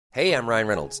Hey, I'm Ryan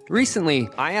Reynolds. Recently,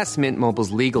 I asked Mint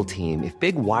Mobile's legal team if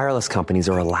big wireless companies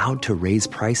are allowed to raise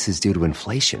prices due to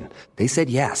inflation. They said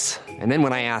yes. And then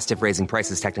when I asked if raising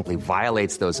prices technically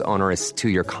violates those onerous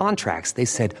two-year contracts, they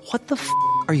said, "What the f***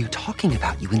 are you talking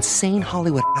about, you insane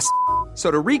Hollywood ass?" So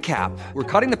to recap, we're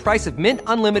cutting the price of Mint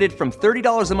Unlimited from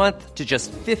 $30 a month to just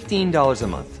 $15 a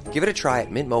month. Give it a try at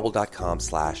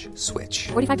mintmobile.com/switch.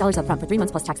 $45 up front for 3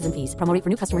 months plus taxes and fees. Promo rate for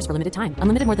new customers for limited time.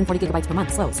 Unlimited more than 40 gigabytes per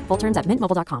month. Slows full terms at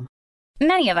mintmobile.com.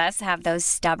 Many of us have those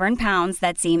stubborn pounds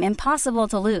that seem impossible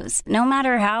to lose, no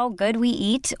matter how good we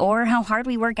eat or how hard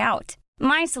we work out.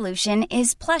 My solution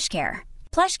is PlushCare.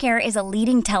 PlushCare is a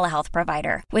leading telehealth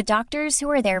provider with doctors who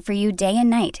are there for you day and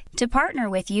night to partner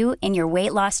with you in your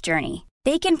weight loss journey.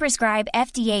 They can prescribe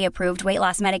FDA-approved weight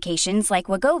loss medications like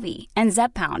Wegovy and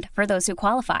Zepbound for those who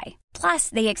qualify. Plus,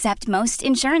 they accept most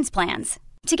insurance plans.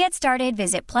 To get started,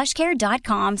 visit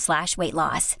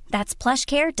plushcare.com/weightloss. That's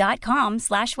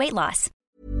plushcare.com/weightloss.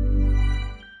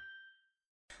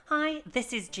 Hi,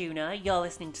 this is Juna. You're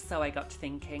listening to So I Got to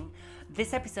Thinking.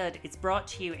 This episode is brought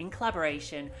to you in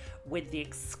collaboration with the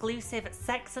exclusive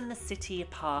Sex and the City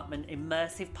apartment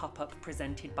immersive pop-up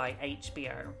presented by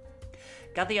HBO.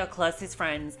 Gather your closest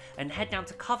friends and head down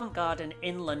to Covent Garden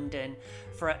in London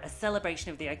for a celebration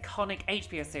of the iconic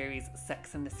HBO series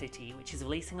Sex and the City, which is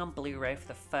releasing on Blu-ray for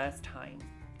the first time.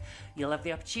 You'll have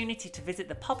the opportunity to visit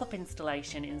the pop-up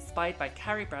installation inspired by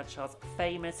Carrie Bradshaw's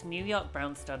famous New York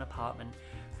brownstone apartment,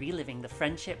 reliving the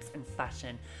friendships and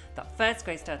fashion that first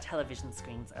graced our television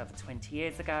screens over 20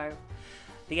 years ago.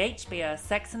 The HBO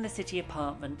Sex and the City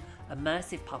apartment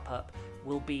immersive pop-up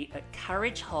will be at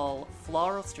Carriage Hall,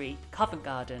 Floral Street, Covent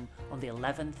Garden on the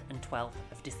 11th and 12th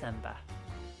of December.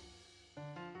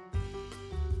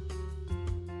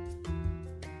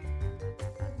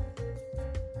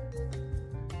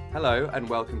 Hello and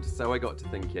welcome to So I Got to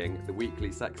Thinking, the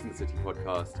weekly Sex and the City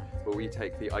podcast where we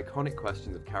take the iconic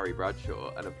questions of Carrie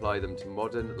Bradshaw and apply them to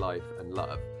modern life and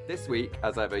love. This week,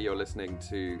 as ever, you're listening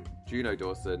to Juno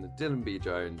Dawson, Dylan B.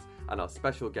 Jones, and our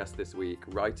special guest this week,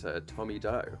 writer Tommy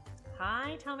Doe.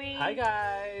 Hi, Tommy. Hi,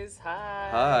 guys. Hi.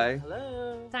 Hi.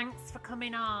 Hello. Thanks for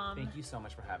coming on. Thank you so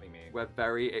much for having me. We're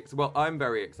I'm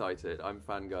very excited. I'm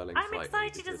fangirling I'm slightly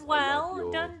excited as because well.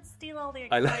 Don't steal all the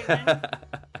excitement.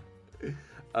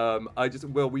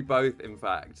 We both, in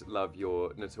fact, love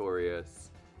your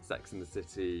notorious Sex and the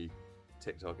City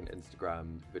TikTok and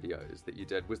Instagram videos that you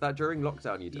did. Was that during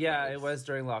lockdown you did Yeah, those? it was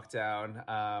during lockdown.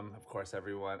 Of course, I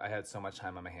had so much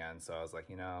time on my hands, so I was like,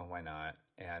 why not?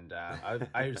 And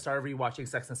I started rewatching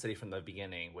Sex and the City from the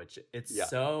beginning, which it's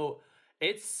so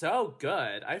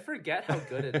good. I forget how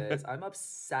good it is. I'm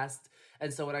obsessed.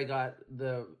 And so when I got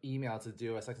the email to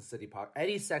do a Sex and the City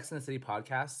any Sex and the City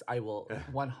podcast, I will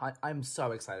I'm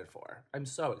so excited for. I'm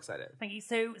so excited. Thank you.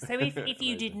 So if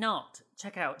you did not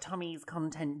check out Tommy's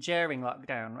content during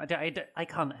lockdown, I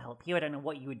can't help you. I don't know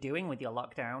what you were doing with your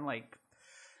lockdown. Like,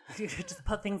 just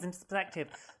put things into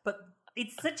perspective. But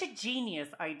it's such a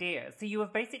genius idea. So you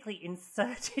have basically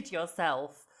inserted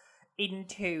yourself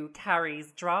into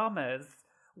Carrie's dramas.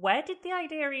 Where did the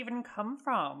idea even come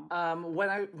from? When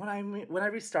I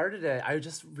restarted it, I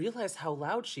just realized how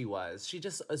loud she was. She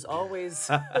just is always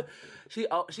she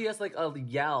has like a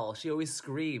yell. She always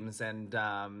screams, and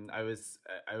I was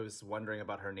wondering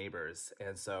about her neighbors,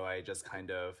 and so I just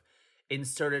kind of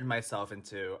inserted myself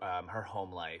into her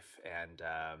home life and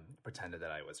pretended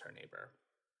that I was her neighbor.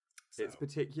 So, it's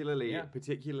particularly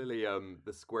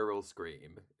the squirrel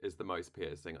scream is the most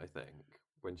piercing, I think,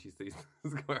 when she sees the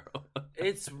squirrel.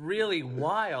 It's really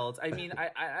wild. I mean,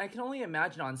 I can only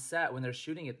imagine on set when they're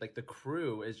shooting it, like the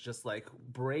crew is just like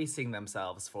bracing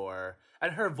themselves for,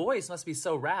 and her voice must be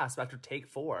so rasp after take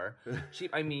 4.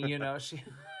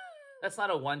 That's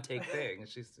not a one take thing.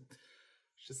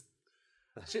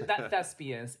 That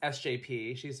thespian,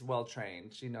 SJP, she's well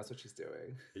trained. She knows what she's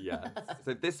doing. Yeah.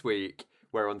 So this week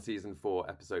we're on season 4,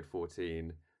 episode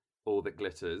 14, All That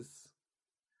Glitters.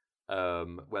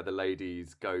 Where the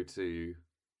ladies go to.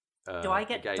 Do I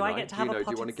get to have a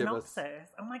potted synopsis?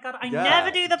 Oh my god, I Yeah.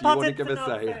 never do the potted Do you want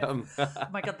to give synopsis. a say? Oh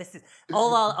my god, this is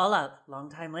all our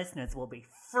long-time listeners will be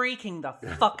freaking the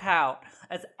fuck out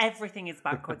as everything is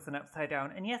backwards and upside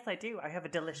down. And yes, I do. I have a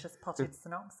delicious potted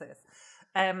synopsis.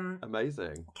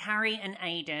 Amazing. Carrie and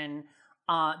Aidan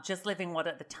are just living what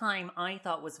at the time I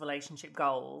thought was relationship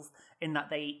goals, in that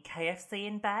they eat KFC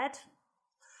in bed.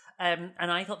 And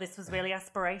I thought this was really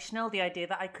aspirational, the idea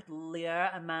that I could lure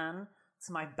a man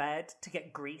to my bed to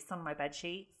get grease on my bed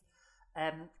sheets.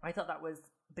 I thought that was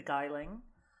beguiling.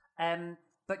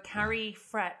 But Carrie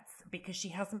frets because she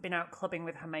hasn't been out clubbing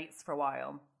with her mates for a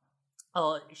while.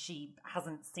 or she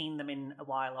hasn't seen them in a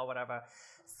while or whatever.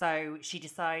 So she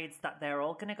decides that they're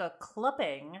all going to go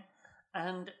clubbing,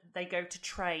 and they go to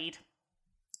Trade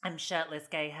and Shirtless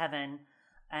Gay Heaven,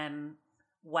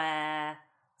 where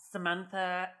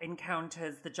Samantha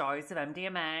encounters the joys of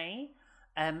MDMA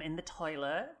in the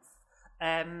toilets.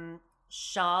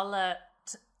 Charlotte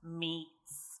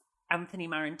meets Anthony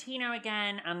Marantino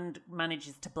again and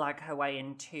manages to blag her way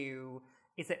into,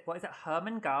 what is it,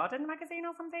 Herman Garden magazine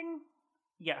or something?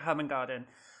 Yeah, Herman Garden.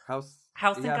 House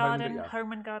and Garden,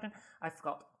 Home and Garden. I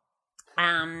forgot.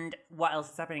 And what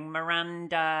else is happening?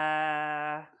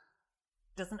 Miranda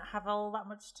doesn't have all that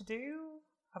much to do.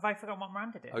 Have I forgotten what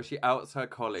Miranda did? Oh, she outs her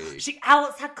colleague.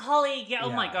 Yeah,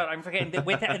 oh my God, I'm forgetting that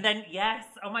with it. And then, yes,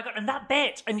 oh my God, and that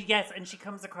bitch. And yes, and she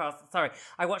comes across, sorry,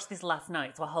 I watched this last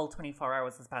night, so a whole 24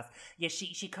 hours has passed. Yeah,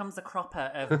 she comes a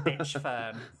cropper of bitch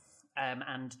firm,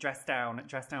 and Dress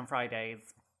Down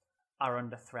Fridays are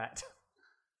under threat.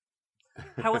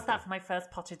 How was that for my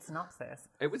first potted synopsis?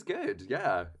 It was good,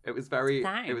 yeah. It was very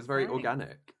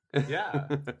organic. Yeah.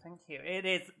 Thank you. It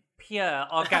is pure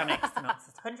organic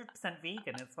synopsis, 100%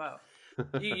 vegan as well.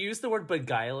 You use the word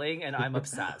beguiling, and I'm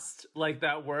obsessed. Like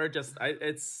that word,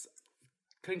 it's.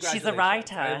 Congratulations. She's a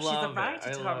writer.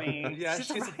 Tommy. Yeah,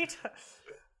 she's a writer.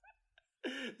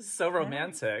 So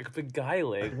romantic,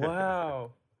 beguiling.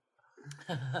 Wow.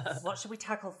 What should we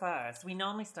tackle first? We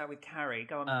normally start with Carrie.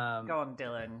 Go on,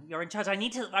 Dylan. You're in charge.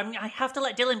 I have to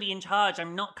let Dylan be in charge.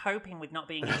 I'm not coping with not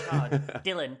being in charge.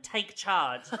 Dylan, take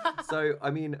charge. So, I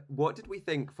mean, what did we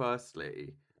think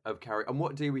firstly of Carrie, and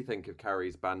what do we think of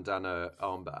Carrie's bandana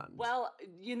armband? Well,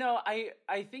 you know, I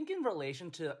think in relation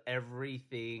to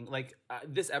everything, like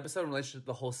this episode in relation to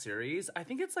the whole series, I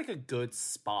think it's like a good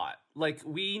spot. Like,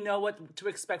 we know what to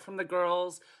expect from the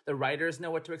girls. The writers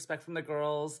know what to expect from the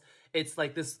girls. It's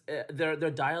like this, their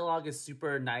dialogue is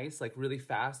super nice, like really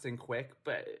fast and quick,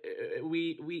 but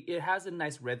it has a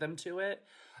nice rhythm to it.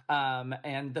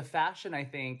 And the fashion, I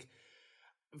think,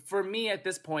 for me at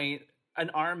this point, an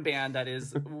armband that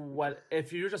is what,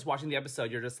 if you're just watching the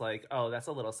episode, you're just like, oh, that's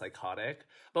a little psychotic.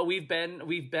 But we've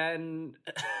been,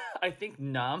 I think,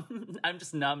 numb. I'm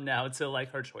just numb now to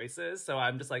like her choices. So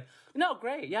I'm just like, no,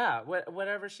 great. Yeah.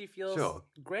 Whatever she feels, sure.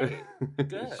 Great.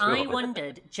 Good. Sure. I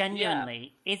wondered,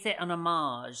 genuinely, is it an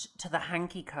homage to the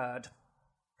hanky code?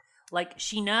 Like,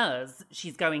 she knows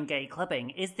she's going gay clubbing.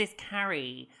 Is this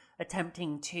Carrie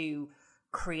attempting to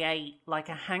create like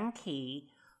a hanky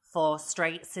for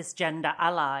straight cisgender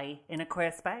ally in a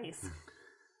queer space?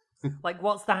 Like,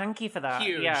 what's the hanky for that?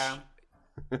 Huge. Yeah.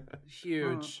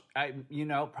 Huge.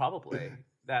 Probably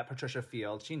that Patricia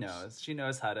Field, she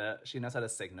knows how to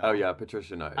signal. Oh yeah,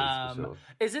 Patricia knows for sure.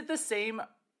 Is it the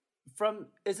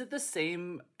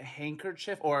same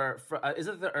handkerchief, or is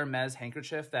it the Hermes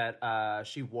handkerchief that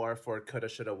she wore for Coulda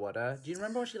Shoulda Woulda? Do you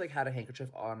remember when she like had a handkerchief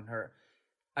on her?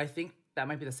 I think that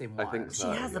might be the same one. I think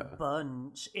so, she has a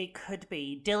bunch. It could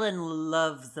be. Dylan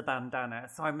loves the bandana,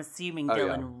 so I'm assuming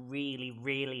Dylan really,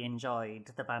 really enjoyed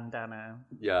the bandana.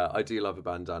 Yeah, I do love a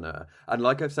bandana. And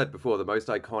like I've said before, the most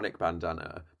iconic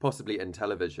bandana, possibly in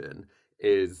television,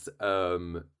 is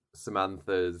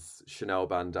Samantha's Chanel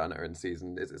bandana in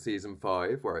season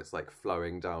 5, where it's like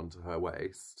flowing down to her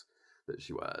waist that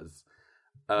she wears.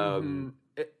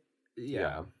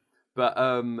 Yeah. But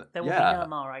there will be no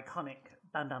more iconic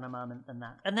bandana moment than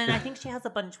that. And then I think she has a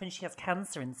bunch when she has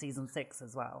cancer in season 6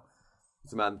 as well.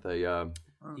 Samantha, yeah.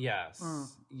 Yes.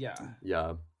 Yeah.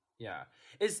 Yeah. Yeah.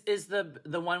 Is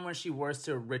the one when she wears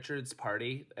to Richard's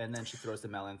party and then she throws the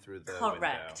melon through the window?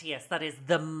 Correct. Yes, that is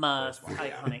the most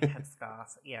iconic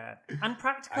headscarf. Yeah. And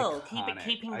practical,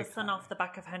 keeping the sun off the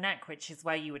back of her neck, which is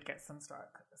where you would get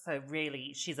sunstroke. So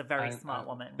really, she's a very smart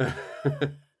woman.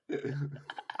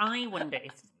 I wonder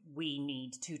if we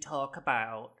need to talk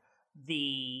about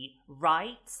the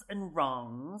rights and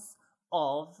wrongs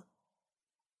of,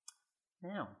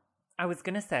 now, I was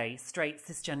going to say straight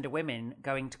cisgender women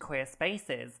going to queer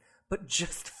spaces, but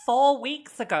just 4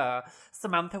 weeks ago,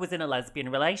 Samantha was in a lesbian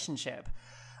relationship.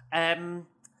 Now,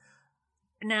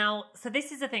 so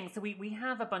this is the thing. So we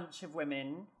have a bunch of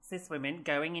women, cis women,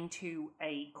 going into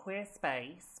a queer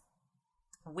space.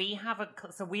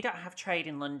 So we don't have Trade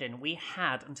in London. We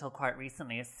had, until quite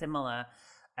recently, a similar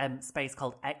space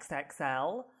called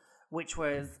XXL, which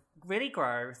was really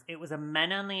gross. It was a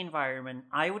men-only environment.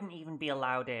 I wouldn't even be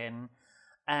allowed in.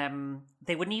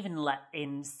 They wouldn't even let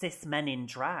in cis men in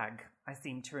drag. I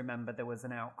seem to remember there was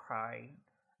an outcry.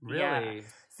 Really? Yeah.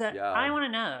 So I want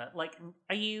to know, like,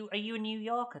 are you a New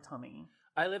Yorker, Tommy?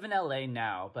 I live in LA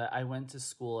now, but I went to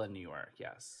school in New York,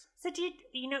 yes. So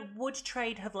would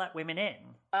Trade have let women in?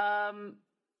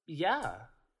 Yeah.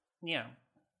 Yeah.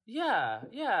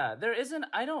 Yeah. There isn't.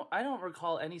 I don't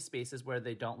recall any spaces where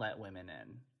they don't let women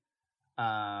in.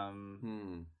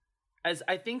 As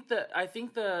I think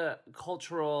the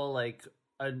cultural like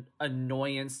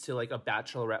annoyance to like a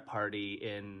bachelorette party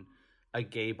in a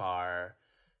gay bar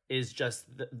is just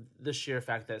the sheer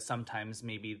fact that sometimes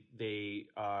maybe they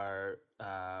are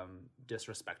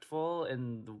disrespectful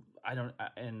in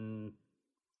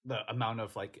the amount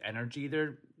of like energy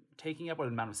they're taking up or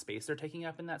the amount of space they're taking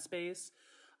up in that space.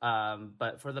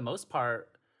 But for the most part,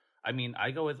 I mean,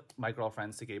 I go with my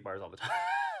girlfriends to gay bars all the time.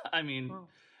 I mean,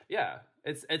 yeah,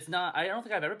 it's not. I don't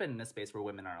think I've ever been in a space where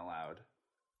women aren't allowed.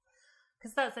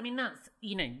 Because that's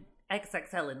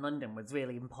XXL in London was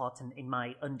really important in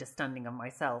my understanding of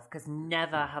myself, because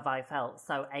never have I felt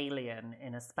so alien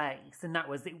in a space. And it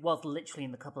was literally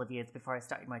in the couple of years before I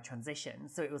started my transition.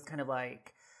 So it was kind of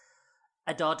like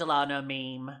a Delano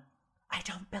meme. I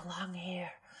don't belong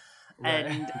here. Right.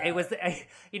 And it was,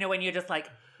 when you're just like,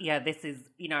 yeah, this is,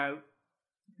 no,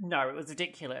 it was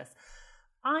ridiculous.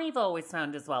 I've always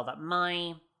found as well that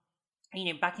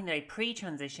back in the day,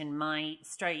 pre-transition, my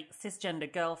straight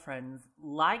cisgender girlfriends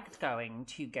liked going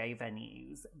to gay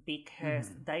venues because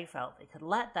they felt they could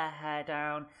let their hair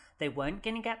down. They weren't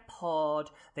going to get pawed.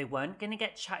 They weren't going to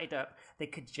get chatted up. They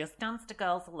could just dance to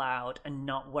Girls Aloud and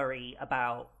not worry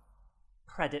about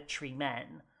predatory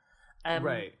men.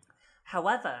 Right.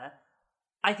 However,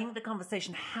 I think the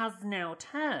conversation has now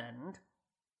turned,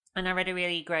 and I read a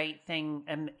really great thing.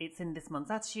 It's in this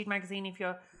month's Attitude magazine. If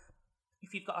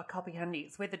you've got a copy handy,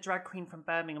 it's with a drag queen from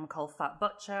Birmingham called Fat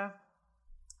Butcher.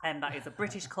 And that is a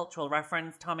British cultural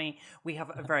reference, Tommy. We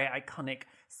have a very iconic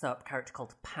soap character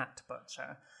called Pat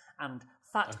Butcher. And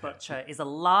Fat Butcher is a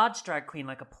large drag queen,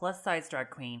 like a plus-size drag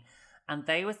queen. And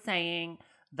they were saying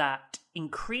that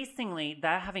increasingly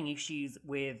they're having issues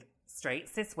with straight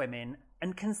cis women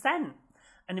and consent.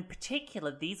 And in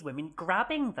particular, these women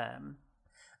grabbing them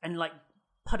and like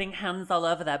putting hands all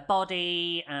over their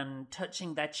body and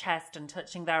touching their chest and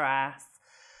touching their ass.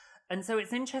 And so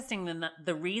it's interesting then that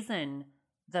the reason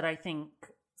that I think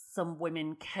some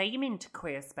women came into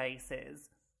queer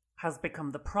spaces has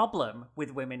become the problem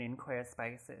with women in queer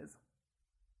spaces.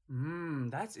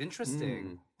 That's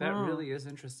interesting. That really is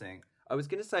interesting. I was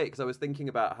going to say, because I was thinking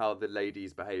about how the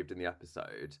ladies behaved in the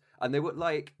episode, and they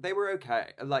were okay.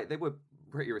 Like, they were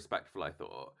pretty respectful, I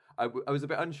thought. I was a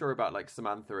bit unsure about, like,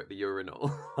 Samantha at the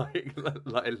urinal, like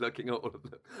looking at all of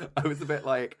them. I was a bit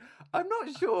like, I'm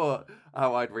not sure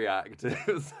how I'd react.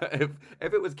 If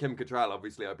it was Kim Cattrall,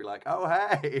 obviously, I'd be like, oh,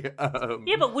 hey.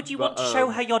 Yeah, but would you want to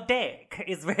show her your dick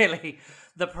is really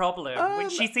the problem, when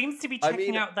she seems to be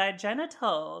checking out their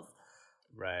genitals.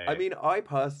 Right. I mean, I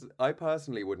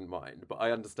personally wouldn't mind, but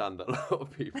I understand that a lot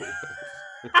of people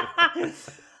would.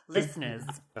 Listeners,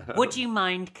 would you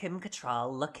mind Kim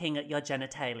Cattrall looking at your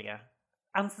genitalia?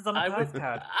 Answers on a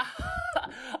postcard.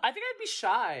 I think I'd be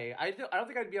shy. I don't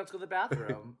think I'd be able to go to the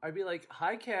bathroom. I'd be like,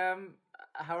 "Hi, Kim.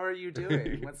 How are you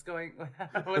doing? What's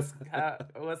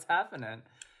happening?"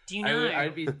 Do you know?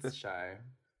 I'd be shy.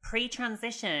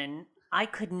 Pre-transition, I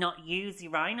could not use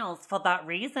urinals for that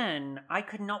reason. I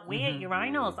could not wear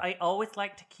urinals. I always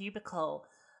liked a cubicle.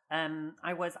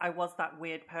 I was that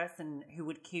weird person who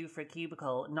would queue for a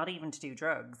cubicle, not even to do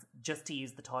drugs, just to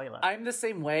use the toilet. I'm the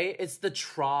same way. It's the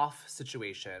trough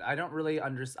situation. I don't really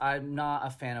understand. I'm not a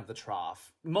fan of the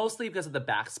trough, mostly because of the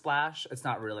backsplash. It's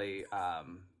not really.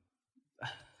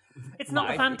 It's not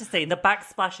the fantasy. The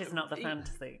backsplash is not the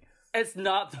fantasy. It's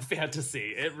not the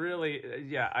fantasy. It really,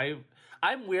 yeah.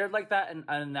 I'm weird like that,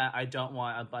 and that I don't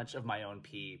want a bunch of my own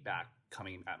pee back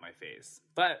coming at my face.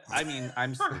 But I mean,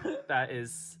 that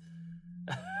is.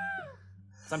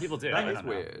 Some people do. That is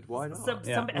weird. Why not?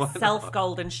 A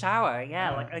self-golden shower.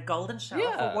 Yeah, like a golden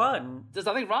shower for one. There's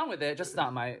nothing wrong with it. Just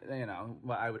not my,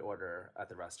 what I would order at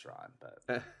the restaurant.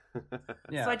 But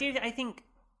yeah. So I think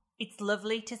it's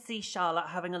lovely to see Charlotte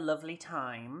having a lovely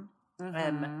time.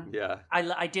 Yeah.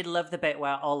 I did love the bit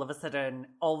where all of a sudden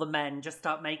all the men just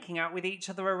start making out with each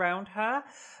other around her,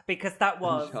 because that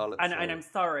was, and I'm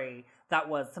sorry, that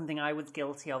was something I was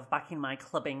guilty of back in my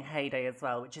clubbing heyday as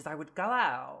well, which is I would go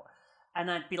out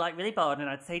and I'd be like really bored and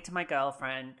I'd say to my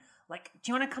girlfriend, like,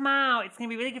 do you want to come out? It's going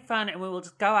to be really good fun, and we will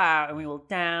just go out and we will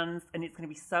dance, and it's going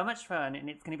to be so much fun, and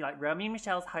it's going to be like Romeo and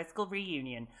Michelle's high school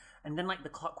reunion. And then like the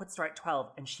clock would strike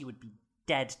 12 and she would be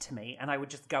dead to me, and I would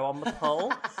just go on the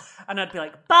pole and I'd be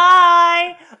like,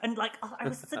 bye, and like, oh, I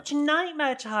was such a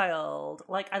nightmare child.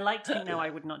 Like, I like to think now I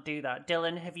would not do that.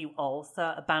 Dylan, have you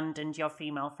also abandoned your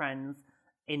female friends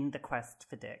in the quest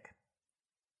for dick?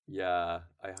 Yeah,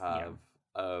 I have.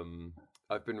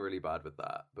 I've been really bad with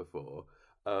that before.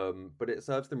 But it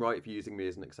serves them right for using me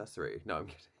as an accessory. No, I'm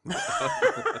kidding.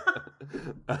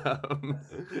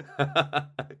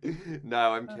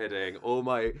 No, I'm kidding. All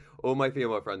my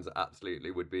female friends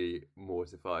absolutely would be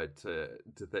mortified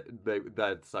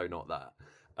they're so not that.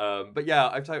 But yeah,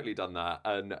 I've totally done that,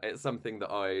 and it's something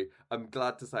that I'm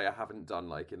glad to say I haven't done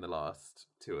like in the last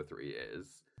 2 or 3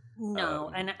 years.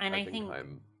 No, and I think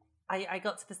I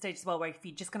got to the stage as well where if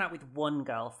you've just gone out with one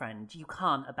girlfriend, you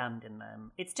can't abandon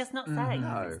them. It's just not safe.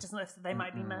 No. It's just not, they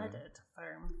might be murdered. So.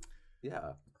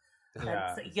 Yeah.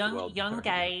 So young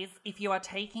gays, if you are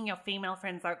taking your female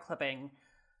friends out clubbing,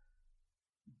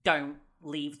 don't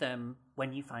leave them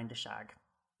when you find a shag.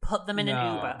 Put them in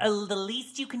an Uber. The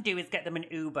least you can do is get them an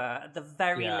Uber. At the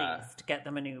very least, get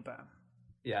them an Uber.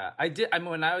 Yeah, I did. I mean,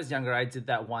 when I was younger, I did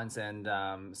that once, and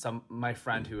my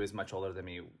friend who is much older than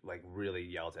me, like, really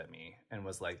yelled at me and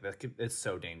was like, "It's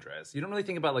so dangerous." You don't really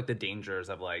think about like the dangers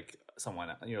of like someone.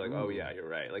 You're like, "Oh yeah, you're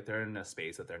right." Like they're in a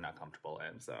space that they're not comfortable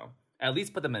in. So at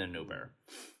least put them in an Uber.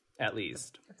 At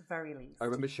least. At the very least. I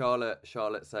remember Charlotte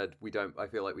said, I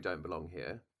feel like we don't belong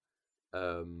here.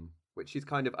 Which is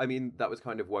kind of, I mean, that was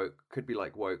kind of woke, could be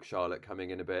like woke Charlotte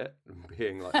coming in a bit,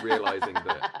 being like, realising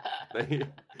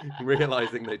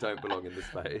they don't belong in the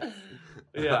space.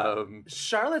 Yeah.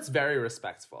 Charlotte's very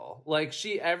respectful. Like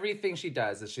everything she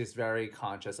does is she's very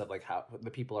conscious of like how the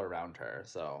people around her.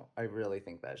 So I really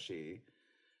think that she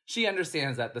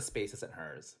understands that the space isn't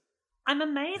hers. I'm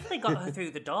amazed they got her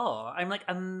through the door. I'm like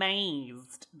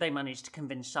amazed they managed to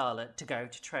convince Charlotte to go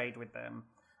to trade with them.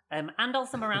 And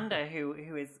also Miranda,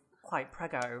 who is quite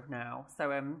preggo now.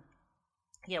 So,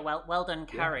 yeah, well done,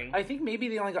 Carrie. Yeah. I think maybe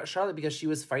they only got Charlotte because she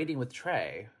was fighting with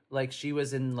Trey. Like, she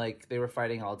was in, like, they were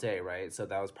fighting all day, right? So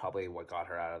that was probably what got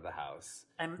her out of the house.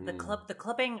 The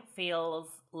clubbing feels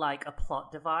like a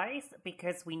plot device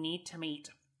because we need to meet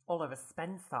Oliver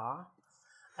Spencer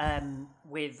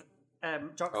with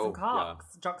Jocks and Cox.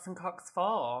 Yeah. Jocks and Cox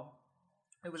 4.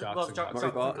 It was Jocks and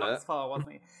Cox 4,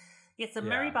 wasn't it? Yes, so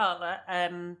Murray Bartlett...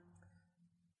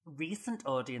 recent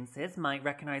audiences might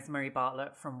recognise Murray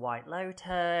Bartlett from White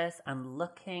Lotus and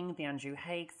Looking, the Andrew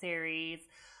Haigh series.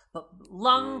 But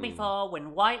long before,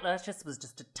 when White Lotus was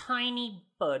just a tiny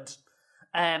bud,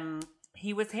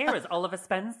 he was here as Oliver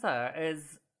Spencer,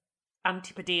 as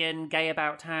Antipodean, gay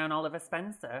about town Oliver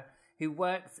Spencer, who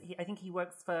works, I think he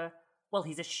works for, well,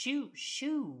 he's a shoe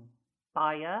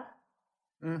buyer.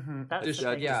 Mm-hmm. That's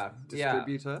distributor.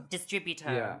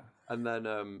 Distributor. Yeah.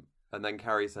 And then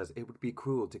Carrie says, "It would be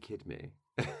cruel to kid me."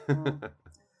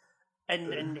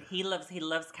 And he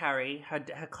loves Carrie.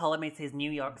 Her column is his New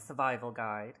York survival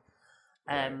guide.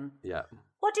 Yeah.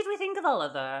 What did we think of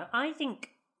Oliver? I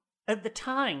think at the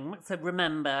time, so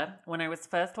remember when I was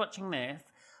first watching this,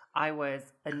 I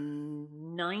was a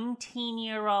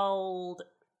 19-year-old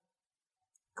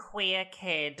queer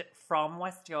kid from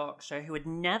West Yorkshire who had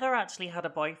never actually had a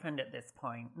boyfriend at this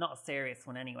point, not a serious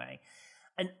one anyway,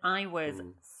 and I was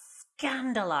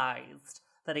scandalized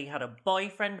that he had a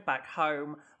boyfriend back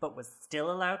home but was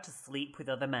still allowed to sleep with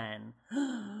other men.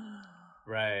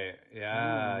 Right.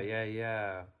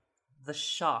 Yeah. The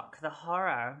shock, the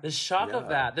horror. The shock of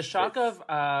that. The shock of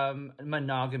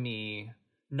monogamy,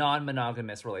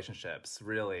 non-monogamous relationships.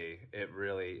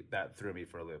 That threw me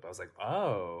for a loop. I was like,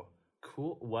 oh,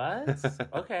 cool. What?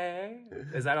 Okay.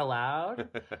 Is that allowed?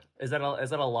 Is that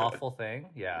a lawful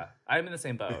thing? Yeah. I'm in the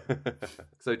same boat.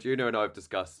 So Juno and I have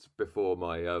discussed before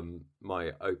my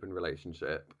my open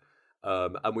relationship.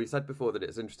 And we've said before that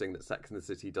it's interesting that Sex and the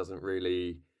City doesn't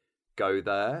really go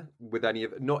there with any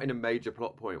of, not in a major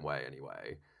plot point way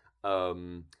anyway.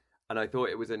 And I thought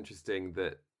it was interesting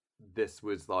that this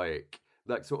was like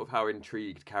sort of how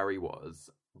intrigued Carrie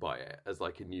was by it as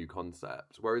like a new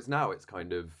concept. Whereas now it's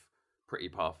kind of pretty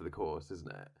par for the course,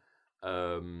 isn't it?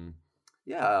 That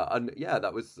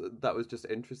was just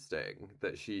interesting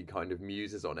that she kind of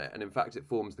muses on it, and in fact it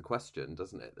forms the question,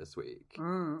 doesn't it, this week?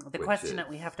 The question that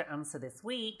we have to answer this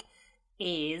week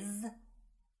is,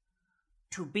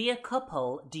 to be a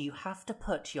couple, do you have to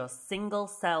put your single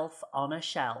self on a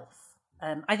shelf?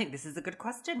 I think this is a good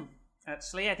question,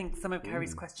 actually. I think some of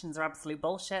Carrie's questions are absolute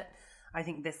bullshit. I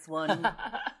think this one...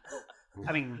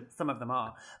 I mean, some of them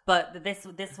are, but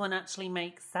this one actually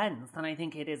makes sense, and I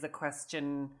think it is a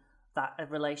question that a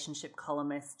relationship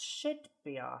columnist should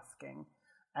be asking.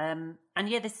 And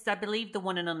yeah, this is, I believe, the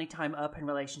one and only time open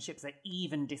relationships are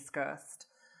even discussed.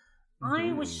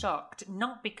 I was shocked,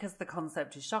 not because the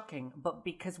concept is shocking, but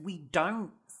because we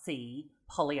don't see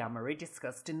polyamory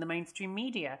discussed in the mainstream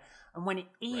media, and when it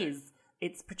is,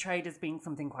 it's portrayed as being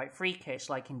something quite freakish,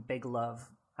 like in Big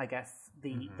Love, I guess,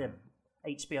 the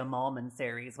HBO Mormon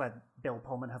series where Bill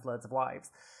Pullman has loads of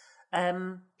wives.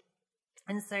 And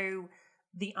And so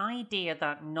the idea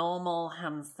that normal,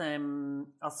 handsome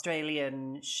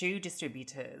Australian shoe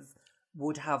distributors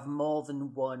would have more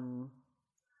than one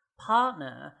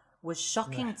partner was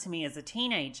shocking to me as a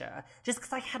teenager, just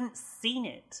because I hadn't seen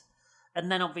it. And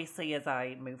then obviously as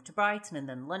I moved to Brighton and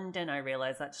then London, I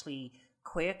realised actually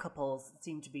queer couples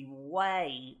seem to be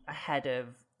way ahead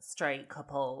of straight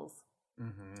couples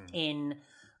in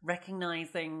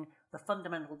recognising the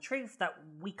fundamental truth that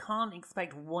we can't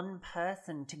expect one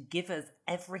person to give us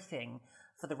everything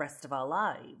for the rest of our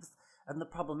lives. And the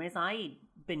problem is I'd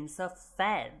been so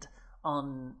fed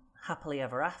on happily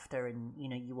ever after, and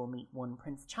you will meet one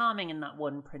Prince Charming, and that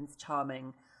one Prince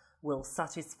Charming will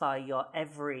satisfy your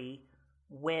every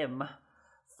whim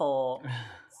for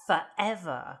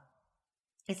forever.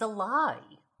 It's a lie.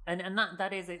 And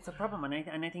that is, it's a problem.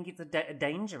 And I think it's a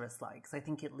dangerous lie, because I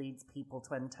think it leads people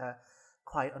to enter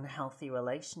quite unhealthy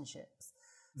relationships.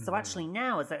 So actually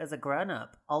now, as a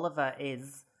grown-up, Oliver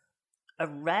is a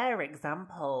rare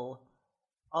example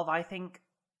of, I think,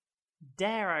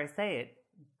 dare I say it,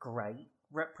 great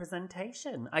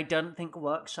representation. I don't think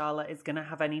Woke Charlotte is going to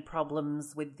have any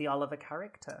problems with the Oliver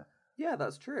character. Yeah,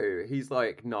 that's true. He's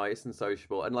like nice and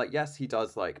sociable, and like, yes, he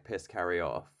does like piss Carrie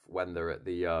off when they're at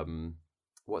the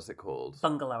what's it called?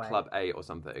 Bungalow 8. Club 8 or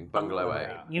something. Bungalow 8.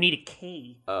 You need a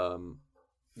key.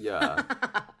 Yeah.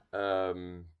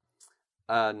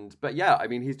 But yeah, I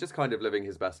mean, he's just kind of living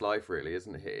his best life, really,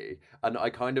 isn't he? And I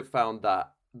kind of found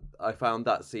that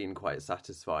scene quite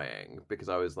satisfying, because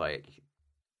I was like,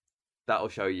 that'll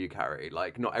show you, Carrie,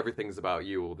 like, not everything's about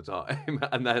you all the time.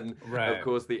 And then of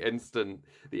course the instant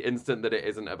that it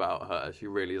isn't about her, she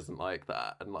really isn't like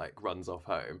that, and like runs off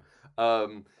home.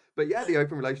 But yeah, the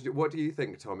open relationship, what do you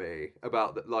think, Tommy,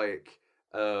 about that, like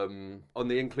on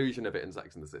the inclusion of it in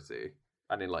Sex and the City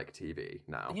and in like TV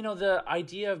now? The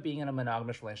idea of being in a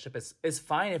monogamous relationship is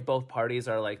fine if both parties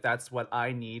are like, that's what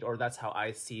I need, or that's how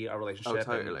I see a relationship.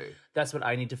 Oh, totally. That's what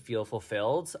I need to feel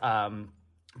fulfilled.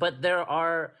 But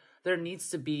there needs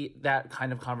to be that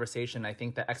kind of conversation. I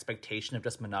think the expectation of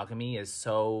just monogamy is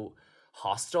so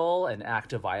hostile and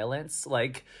act of violence.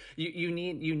 Like you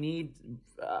need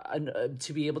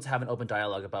to be able to have an open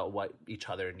dialogue about what each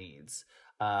other needs.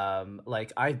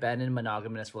 Like, I've been in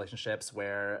monogamous relationships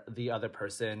where the other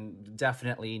person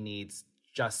definitely needs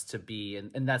just to be,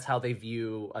 and that's how they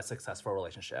view a successful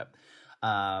relationship.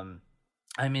 I'm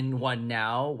in one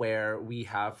now where we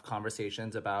have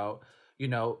conversations about,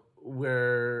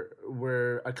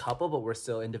 we're a couple, but we're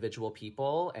still individual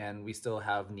people, and we still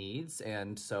have needs.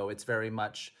 And so it's very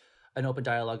much an open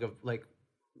dialogue of like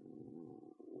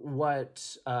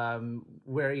what,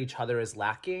 where each other is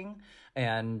lacking,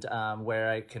 and where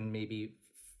I can maybe,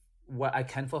 what I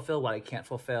can fulfill, what I can't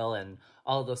fulfill, and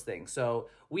all of those things. So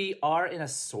we are in a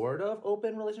sort of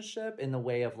open relationship in the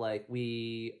way of like,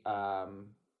 we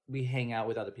hang out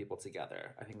with other people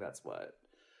together. I think that's what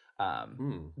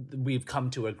we've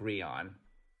come to agree on.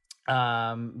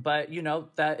 But,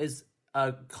 that is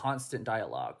a constant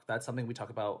dialogue. That's something we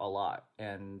talk about a lot.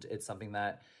 And it's something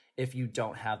that if you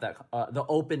don't have that, the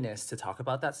openness to talk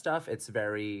about that stuff, that's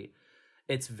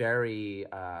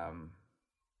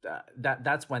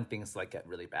when things like get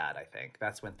really bad, I think.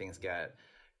 That's when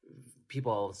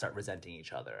people start resenting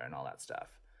each other and all that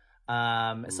stuff.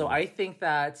 So I think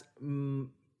that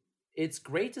it's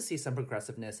great to see some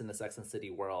progressiveness in the Sex and the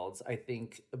City world, I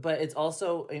think. But it's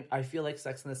also, I feel like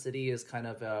Sex and the City is kind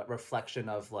of a reflection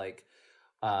of like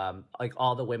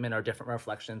all the women are different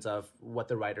reflections of what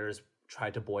the writers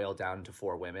tried to boil down to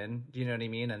 4 women. Do you know what I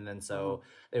mean? And then so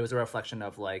it was a reflection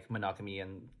of like monogamy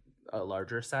in a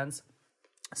larger sense.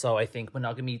 So I think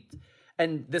monogamy,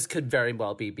 and this could very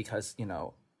well be because,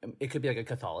 it could be like a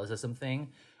Catholicism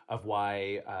thing of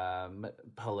why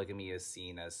polygamy is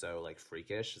seen as so like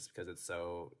freakish, just because it's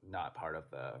so not part of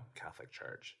the Catholic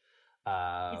Church.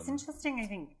 It's interesting, I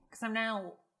think, because I'm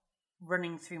now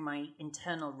running through my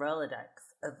internal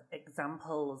Rolodex of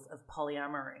examples of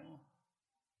polyamory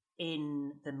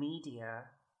in the media,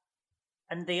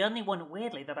 and the only one,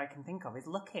 weirdly, that I can think of is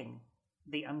Looking,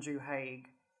 the Andrew Haigh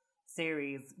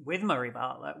series with Murray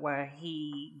Bartlett, where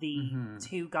the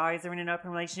 2 guys are in an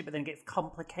open relationship, but then it gets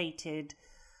complicated,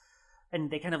 and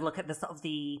they kind of look at the sort of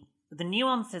the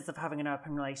nuances of having an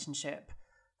open relationship.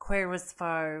 Queer as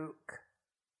Folk.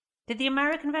 Did the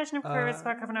American version of Queer as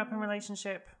Folk have an open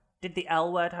relationship? Did the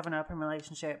L Word have an open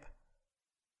relationship?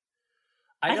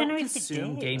 I don't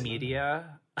consume gay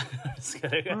media. Just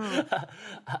kidding.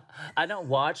 I don't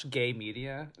watch gay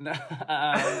media.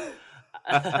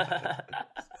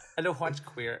 I don't watch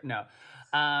queer. No.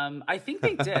 I think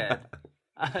they did.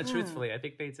 Truthfully, I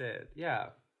think they did. Yeah.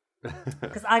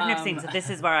 Because I've never seen, so this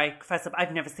is where I fess up,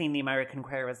 I've never seen the American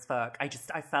Queer as Folk.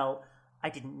 I felt I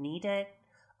didn't need it.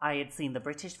 I had seen the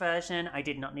British version. I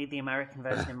did not need the American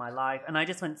version in my life. And I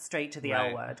just went straight to the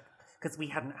L word because we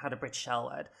hadn't had a British L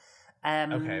word.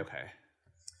 Okay.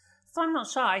 So I'm not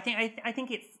sure. I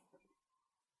think it's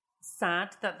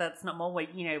sad that that's not more.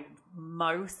 You know,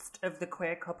 most of the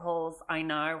queer couples I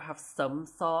know have some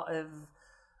sort of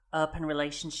open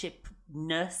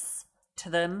relationship-ness to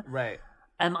them. Right.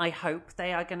 I hope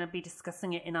they are going to be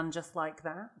discussing it in And Just Like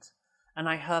That. And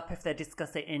I hope if they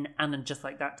discuss it in And Just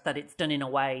Like That, that it's done in a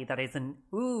way that isn't,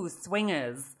 ooh,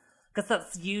 swingers. Because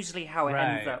that's usually how it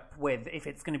ends up with, if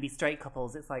it's going to be straight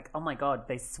couples, it's like, oh my God,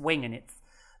 they swing and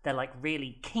they're like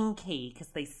really kinky because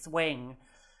they swing.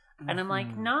 And I'm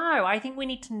like, no, I think we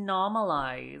need to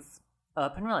normalize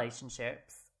open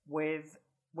relationships with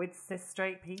cis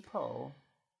straight people.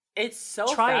 It's so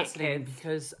Try fascinating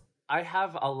because I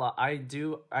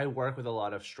work with a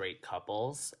lot of straight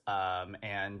couples,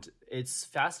 and it's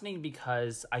fascinating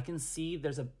because I can see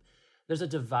there's a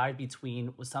divide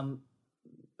between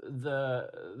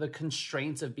the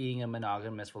constraints of being a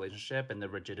monogamous relationship and the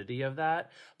rigidity of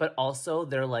that, but also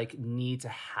their like need to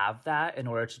have that in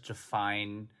order to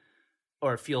define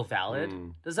or feel valid.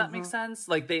 Does that make sense?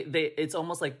 Like they it's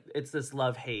almost like it's this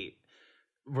love-hate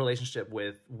relationship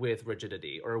with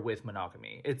rigidity or with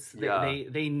monogamy.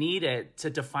 They need it to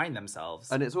define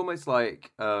themselves. And it's almost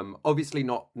like obviously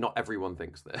not everyone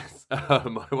thinks this. I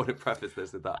want to preface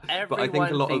this with that. Everyone but I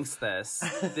think a lot thinks this.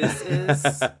 This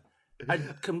is a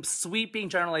sweeping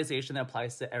generalization that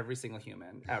applies to every single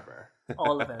human ever.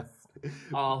 All of us.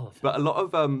 All of it. But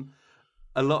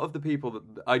a lot of the people that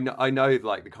I know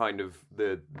like the kind of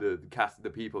the cast,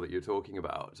 the people that you're talking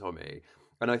about, Tommy.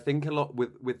 And I think a lot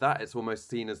with that, it's almost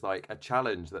seen as like a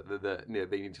challenge that you know,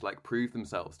 they need to like prove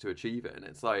themselves to achieve it. And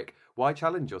it's like, why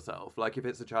challenge yourself? Like if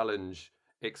it's a challenge,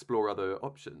 explore other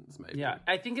options, maybe. Yeah,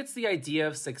 I think it's the idea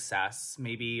of success,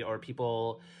 maybe, or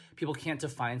people can't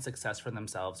define success for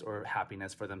themselves or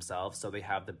happiness for themselves, so they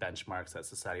have the benchmarks that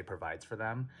society provides for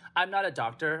them. I'm not a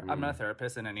doctor. I'm not a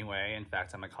therapist in any way. In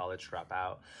fact, I'm a college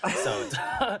dropout. So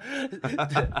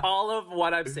all of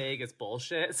what I'm saying is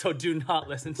bullshit, so do not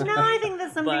listen to me. No, I think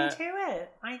there's something to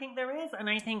it. I think there is. And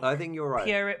I think you're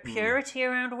right. Purity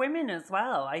around women as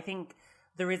well. I think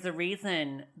there is a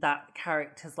reason that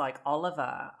characters like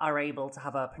Oliver are able to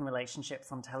have open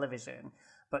relationships on television,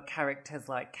 but characters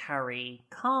like Carrie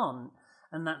can't.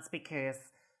 And that's because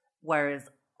whereas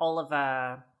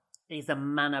Oliver is a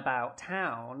man about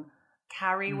town,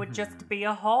 Carrie would just be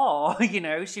a whore, you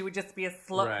know? She would just be a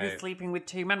slut who's sleeping with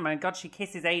two men. My God, she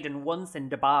kisses Aiden once in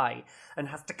Dubai and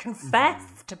has to confess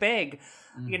to Big.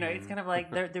 You know, it's kind of like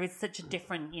there is such a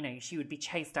different, you know, she would be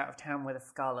chased out of town with a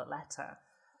scarlet letter.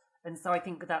 And so I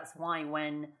think that's why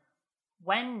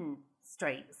when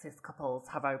straight cis couples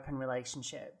have open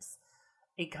relationships,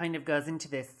 it kind of goes into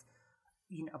this,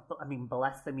 you know, I mean,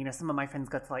 bless them, you know, some of my friends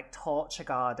go to like Torture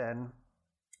Garden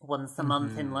once a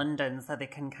month in London so they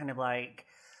can kind of like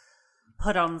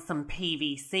put on some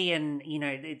PVC and, you know,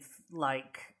 it's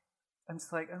like, I'm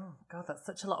just like, oh God, that's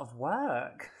such a lot of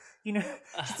work. You know,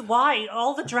 just why?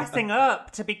 All the dressing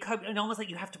up to become, and almost like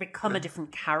you have to become a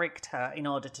different character in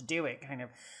order to do it, kind of.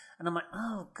 And I'm like,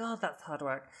 oh God, that's hard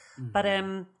work. But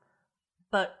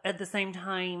at the same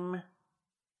time,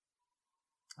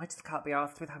 I just can't be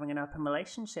asked with having an open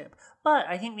relationship. But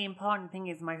I think the important thing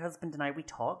is my husband and I, we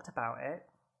talked about it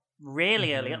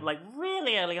really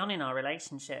early on in our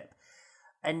relationship.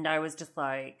 And I was just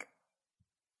like,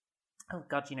 oh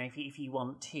God, you know, if you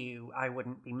want to, I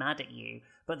wouldn't be mad at you.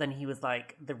 But then he was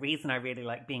like, the reason I really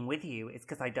like being with you is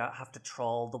because I don't have to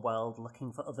trawl the world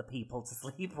looking for other people to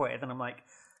sleep with. And I'm like,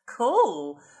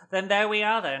 cool. Then there we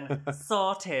are then.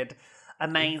 Sorted.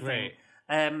 Amazing. Great.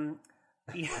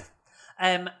 Yeah.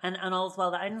 And all's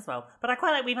well that ends well. But I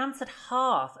quite like we've answered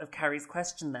half of Carrie's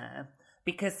question there.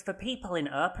 Because for people in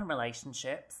open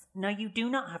relationships, no, you do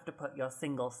not have to put your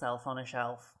single self on a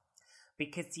shelf.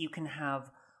 Because you can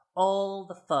have all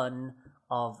the fun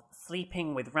of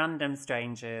sleeping with random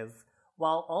strangers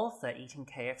while also eating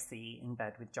KFC in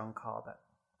bed with John Corbett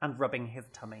and rubbing his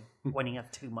tummy when he has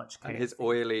too much KFC. And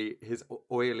his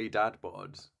oily dad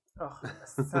bod. Oh,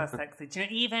 so sexy. Do you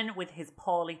know, even with his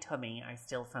poorly tummy, I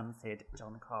still fancied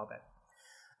John Corbett.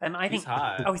 I think, he's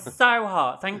hot. Oh, he's so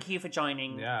hot. Thank you for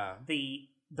joining the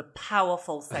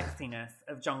powerful sexiness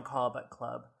of John Corbett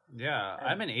Club. Yeah,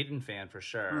 I'm an Aiden fan for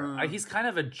sure. He's kind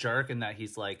of a jerk in that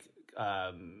he's like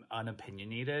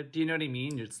unopinionated. Do you know what I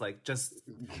mean? It's like, just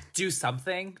do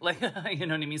something. Like, you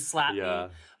know what I mean? Slap me.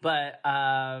 But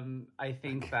I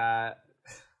think that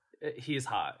he's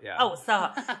hot, yeah. Oh, so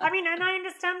hot. I mean, and I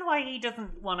understand understand why he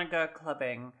doesn't want to go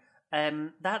clubbing.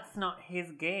 That's not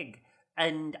his gig.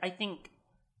 And I think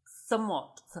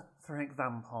somewhat, for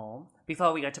example,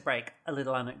 before we go to break, a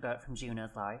little anecdote from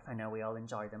Juno's life. I know we all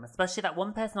enjoy them, especially that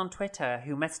one person on Twitter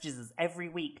who messages us every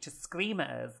week to scream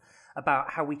at us about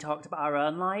how we talked about our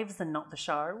own lives and not the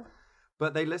show.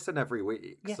 But they listen every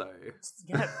week, so...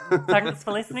 Yeah, thanks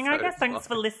for listening, I guess. Thanks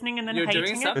for listening and then You're hating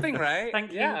doing something right.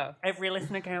 Thank you. Every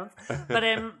listener counts. But,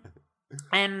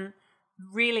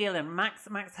 really, Ellen, Max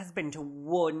has been to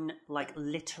one, like,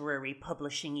 literary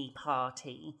publishing-y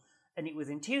party, and it was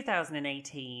in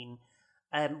 2018.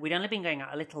 We'd only been going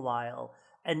out a little while,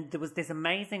 and there was this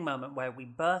amazing moment where we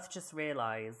both just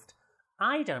realised,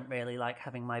 I don't really like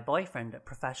having my boyfriend at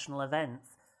professional events,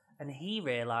 and he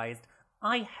realised,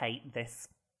 I hate this.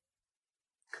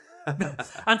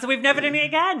 And so we've never done it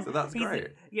again. So that's great.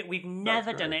 Yeah, we've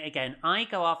never done it again. I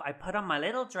go off, I put on my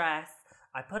little dress,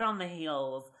 I put on the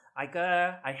heels, I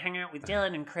go, I hang out with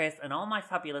Dylan and Chris and all my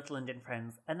fabulous London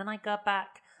friends, and then I go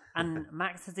back and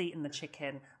Max has eaten the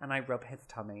chicken and I rub his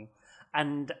tummy.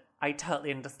 And I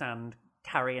totally understand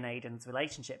Carrie and Aidan's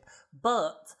relationship.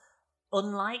 But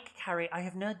unlike Carrie, I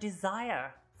have no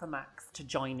desire for Max to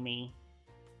join me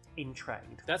in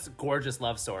trade. That's a gorgeous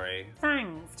love story.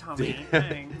 Thanks, Tommy.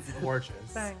 Thanks. Gorgeous.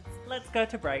 Thanks. Let's go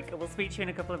to break and we'll speak to you in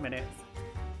a couple of minutes.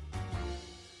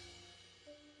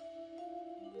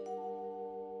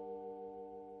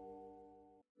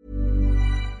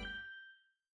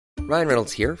 Ryan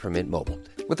Reynolds here from Mint Mobile.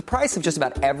 With the price of just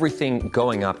about everything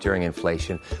going up during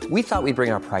inflation, we thought we'd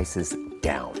bring our prices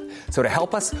down. So to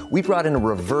help us, we brought in a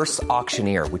reverse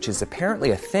auctioneer, which is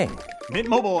apparently a thing. Mint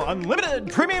Mobile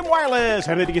Unlimited Premium Wireless.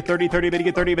 How to get 30, 30, bit to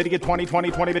get 30, bit to get 20,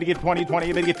 20, 20, bit to get 20,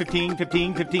 20, bit to get 15,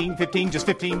 15, 15, 15, just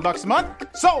 $15 a month?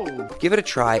 Sold! Give it a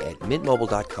try at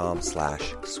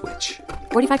mintmobile.com/switch.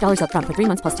 $45 up front for 3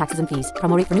 months plus taxes and fees.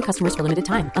 Promo rate for new customers for limited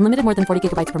time. Unlimited more than 40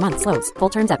 gigabytes per month. Slows full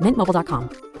terms at mintmobile.com.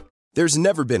 There's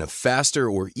never been a faster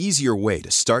or easier way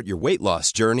to start your weight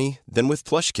loss journey than with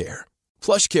PlushCare.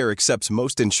 PlushCare accepts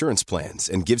most insurance plans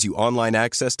and gives you online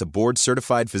access to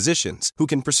board-certified physicians who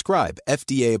can prescribe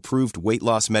FDA-approved weight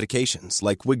loss medications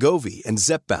like Wegovy and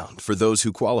Zepbound for those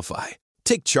who qualify.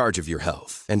 Take charge of your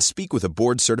health and speak with a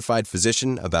board-certified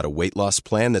physician about a weight loss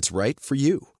plan that's right for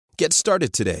you. Get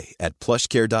started today at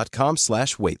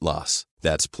plushcare.com/weight loss.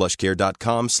 That's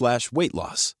plushcare.com/weight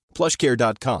loss.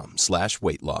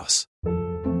 plushcare.com/weight loss.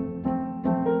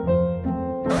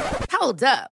 Hold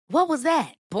up. What was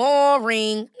that?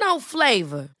 Boring. No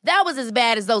flavor. That was as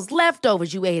bad as those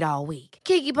leftovers you ate all week.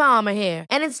 Keke Palmer here,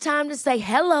 and it's time to say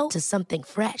hello to something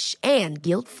fresh and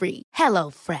guilt-free. Hello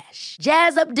Fresh.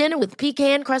 Jazz up dinner with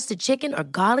pecan-crusted chicken or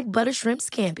garlic butter shrimp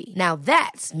scampi. Now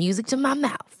that's music to my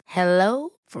mouth. Hello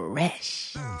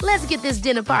Fresh. Let's get this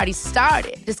dinner party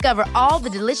started. Discover all the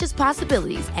delicious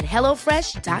possibilities at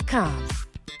HelloFresh.com.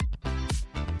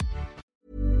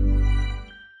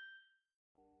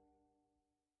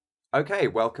 Okay,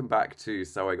 welcome back to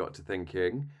So I Got to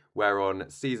Thinking. We're on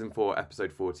Season 4,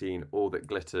 Episode 14, All That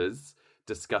Glitters,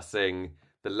 discussing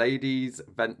the ladies'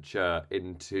 venture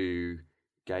into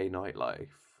gay nightlife.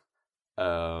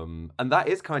 And that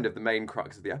is kind of the main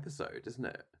crux of the episode, isn't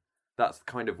it? That's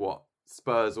kind of what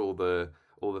spurs all the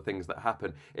things that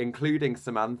happen, including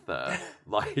Samantha,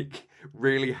 like,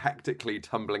 really hectically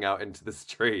tumbling out into the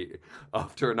street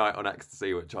after a night on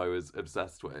ecstasy, which I was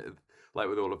obsessed with. Like,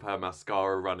 with all of her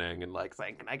mascara running and, like,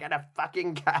 saying, can I get a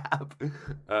fucking cab?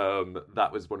 That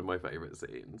was one of my favourite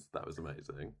scenes. That was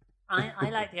amazing. I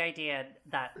like the idea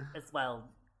that, as well,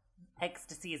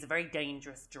 ecstasy is a very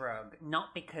dangerous drug,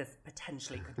 not because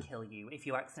potentially it could kill you if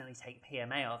you accidentally take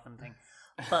PMA or something,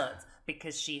 but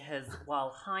because she has, while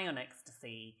high on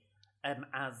ecstasy,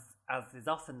 as is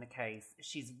often the case,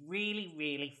 she's really,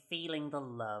 really feeling the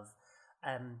love.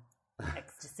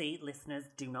 Ecstasy, listeners,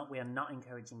 we are not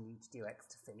encouraging you to do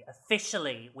ecstasy.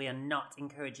 Officially, we are not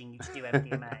encouraging you to do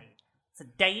MDMA. It's a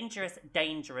dangerous,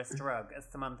 dangerous drug, as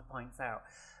Samantha points out,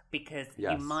 because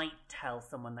you might tell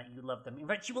someone that you love them. In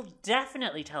fact, you will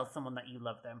definitely tell someone that you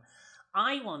love them.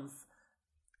 I once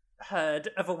heard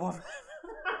of a woman...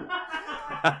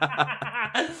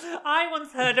 I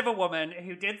once heard of a woman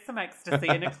who did some ecstasy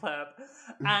in a club,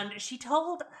 and she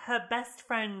told her best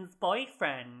friend's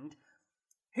boyfriend,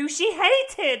 who she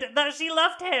hated, that she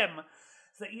loved him.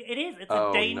 So it's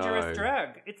a dangerous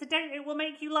drug. It will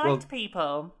make you lie to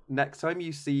people. Next time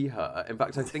you see her, in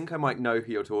fact, I think I might know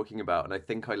who you're talking about, and I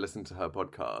think I listened to her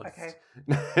podcast. Okay.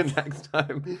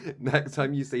 next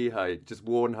time you see her, just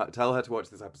warn her, tell her to watch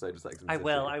this episode of Sex and the City.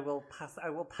 I will pass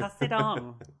it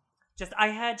on.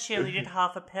 I heard she only did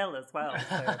half a pill as well.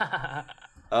 So.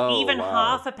 Oh, Even wow.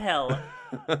 half a pill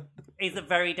is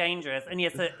very dangerous. And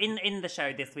yes, so in the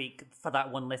show this week, for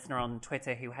that one listener on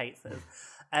Twitter who hates us,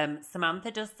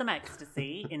 Samantha does some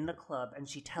ecstasy in the club, and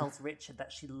she tells Richard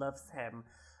that she loves him.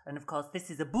 And of course, this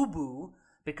is a boo-boo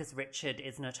because Richard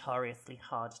is notoriously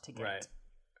hard to get. Right.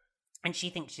 And she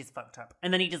thinks she's fucked up.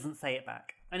 And then he doesn't say it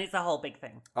back. And it's a whole big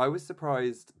thing. I was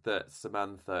surprised that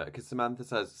Samantha, because Samantha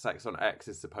says sex on X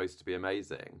is supposed to be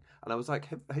amazing. And I was like,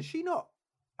 has she not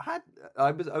had...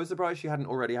 I was surprised she hadn't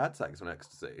already had sex on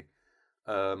ecstasy.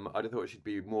 I'd have thought she'd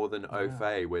be more than au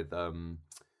fait with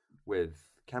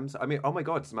chemsex. I mean, oh my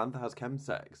God, Samantha has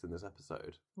chemsex in this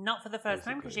episode. Not for the first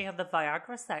time, because she had the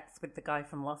Viagra sex with the guy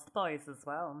from Lost Boys as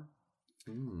well.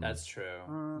 That's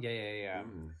true. Yeah.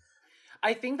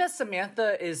 I think that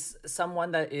Samantha is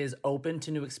someone that is open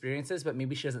to new experiences, but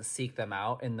maybe she doesn't seek them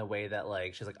out in the way that,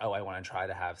 like, she's like, oh, I want to try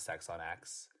to have sex on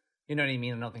X. You know what I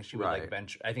mean? I don't think she would like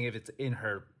venture. I think if it's in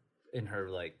her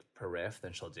like periph,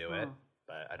 then she'll do it.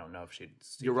 But I don't know if she'd.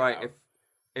 You're right.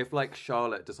 If like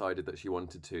Charlotte decided that she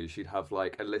wanted to, she'd have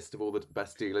like a list of all the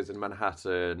best dealers in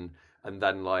Manhattan, and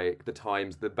then like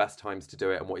the best times to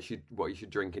do it, and what you should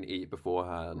drink and eat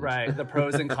beforehand. Right, the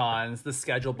pros and cons, the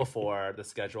schedule before, the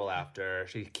schedule after.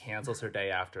 She cancels her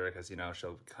day after because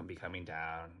she'll be coming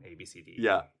down. A B C D.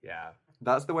 Yeah.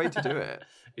 That's the way to do it.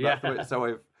 Yeah.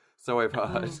 So I've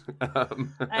heard.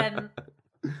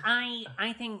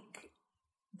 I think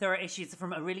there are issues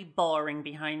from a really boring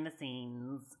behind the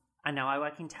scenes. I know I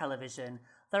work in television.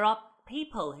 There are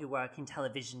people who work in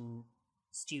television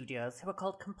studios who are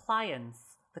called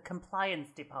compliance, the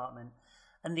compliance department.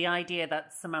 And the idea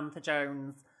that Samantha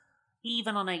Jones,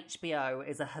 even on HBO,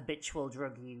 is a habitual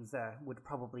drug user would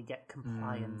probably get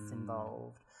compliance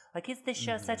involved. Like, is this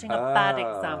show setting a bad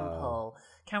example?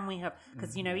 Can we have...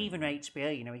 Because, even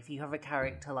HBO, if you have a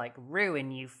character like Rue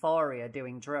in Euphoria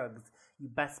doing drugs, you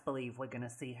best believe we're going to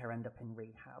see her end up in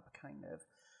rehab, kind of.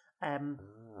 And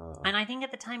I think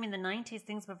at the time in the 90s,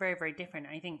 things were very, very different.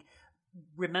 I think,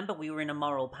 remember, we were in a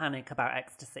moral panic about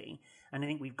ecstasy. And I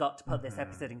think we've got to put this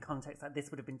episode in context. Like,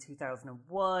 this would have been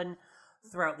 2001.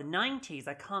 Throughout the 90s,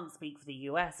 I can't speak for the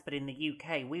US, but in the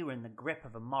UK, we were in the grip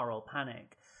of a moral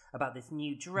panic about this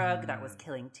new drug that was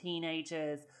killing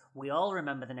teenagers. We all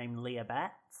remember the name Leah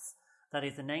Betts. That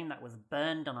is a name that was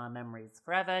burned on our memories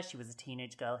forever. She was a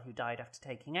teenage girl who died after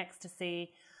taking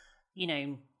ecstasy.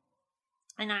 And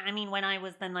I mean, when I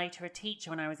was then later a teacher,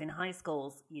 when I was in high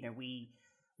schools,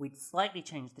 we'd slightly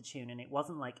changed the tune, and it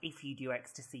wasn't like, if you do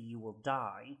ecstasy, you will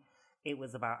die. It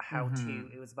was about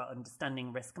it was about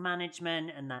understanding risk management,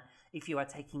 and that if you are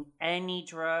taking any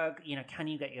drug, can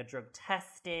you get your drug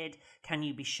tested? Can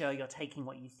you be sure you're taking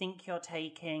what you think you're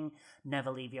taking? Never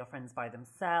leave your friends by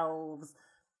themselves.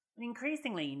 And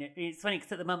increasingly, it's funny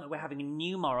because at the moment we're having a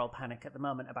new moral panic at the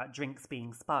moment about drinks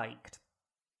being spiked,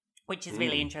 which is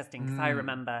really interesting because I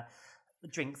remember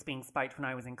drinks being spiked when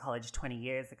I was in college 20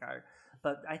 years ago.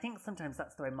 But I think sometimes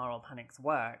that's the way moral panics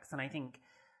works. And I think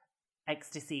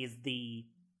ecstasy is the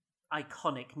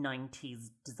iconic 90s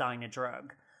designer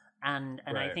drug. And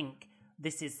I think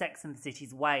this is Sex and the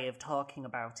City's way of talking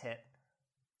about it.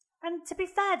 And to be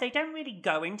fair, they don't really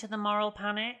go into the moral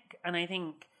panic. And I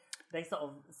think they sort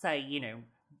of say,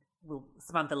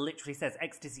 Samantha literally says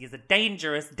ecstasy is a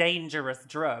dangerous, dangerous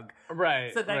drug.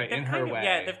 Right. So they've in her way.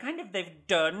 Yeah, they've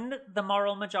done the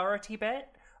moral majority bit,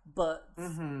 but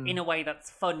in a way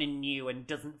that's fun and new and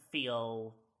doesn't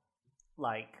feel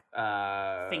like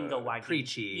finger wagging.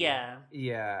 Preachy. Yeah.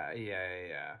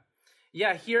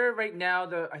 Yeah, here right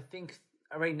now, I think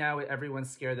right now everyone's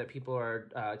scared that people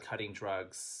are cutting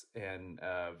drugs and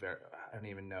I don't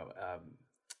even know.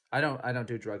 I don't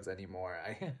do drugs anymore.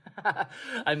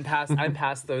 I'm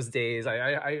past those days.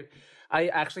 I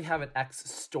actually have an X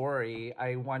story.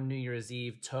 I one New Year's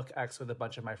Eve took X with a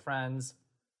bunch of my friends,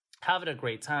 having a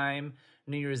great time.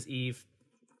 New Year's Eve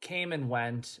came and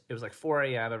went. It was like 4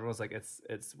 a.m. Everyone was like, it's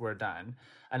we're done.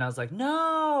 And I was like,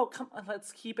 no, come on,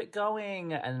 let's keep it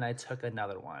going. And then I took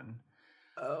another one.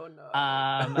 Oh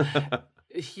no.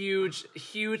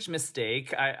 Huge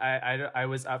mistake. I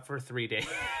was up for 3 days.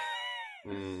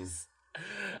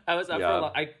 I was up for a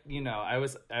lot. I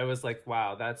was like,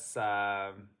 wow, that's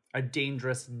a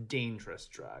dangerous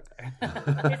drug.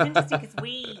 It's interesting because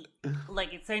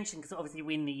it's so interesting because obviously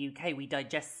we in the UK, we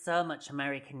digest so much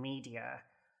American media.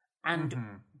 And,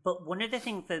 but one of the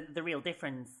things that the real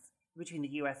difference between the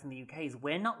US and the UK is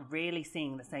we're not really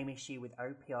seeing the same issue with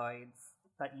opioids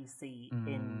that you see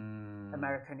in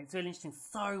America. And it's really interesting.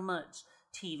 So much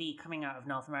TV coming out of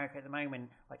North America at the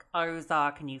moment, like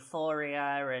Ozark and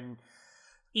Euphoria and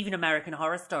even American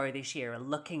Horror Story this year, are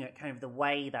looking at kind of the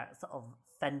way that sort of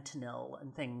fentanyl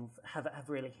and things have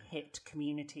really hit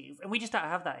communities, and we just don't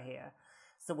have that here.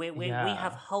 So we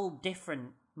have whole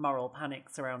different moral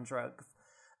panics around drugs.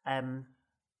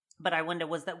 But I wonder,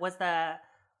 was there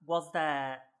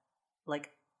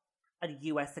like a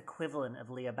US equivalent of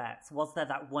Leah Betts? Was there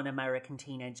that one American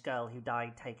teenage girl who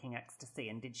died taking ecstasy,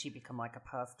 and did she become like a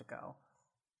poster girl?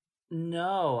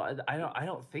 No, I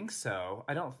don't think so.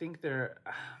 I don't think there.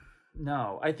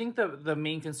 No, I think the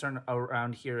main concern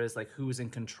around here is like who's in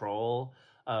control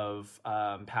of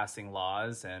passing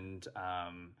laws, and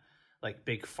like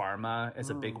big pharma is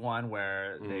a big one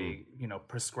where they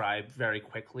prescribe very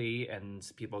quickly and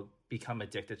people become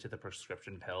addicted to the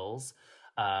prescription pills.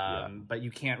 But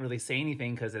you can't really say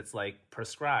anything because it's like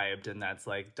prescribed, and that's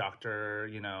like doctor,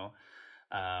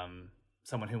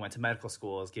 someone who went to medical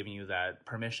school is giving you that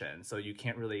permission. So you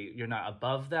can't really, you're not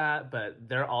above that, but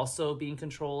they're also being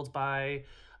controlled by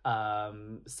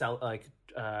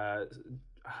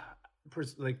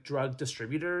drug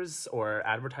distributors or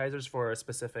advertisers for a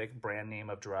specific brand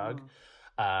name of drug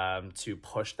to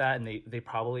push that. And they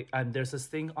probably, there's this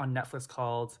thing on Netflix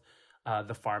called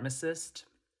The Pharmacist.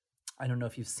 I don't know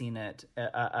if you've seen it.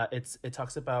 It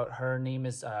talks about, her name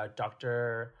is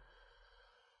Dr.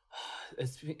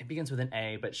 It begins with an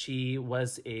A, but she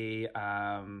was a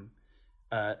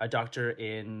doctor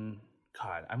in,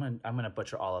 God, I'm gonna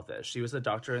butcher all of this. She was a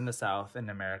doctor in the South in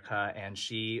America, and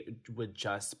she would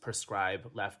just prescribe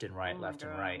left and right, and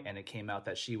right. And it came out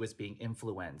that she was being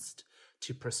influenced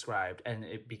to prescribe, and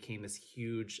it became this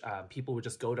huge. People would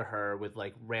just go to her with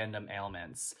like random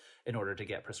ailments in order to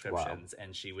get prescriptions,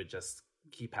 and she would just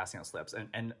keep passing out slips,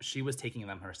 and she was taking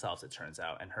them herself, it turns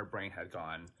out, and her brain had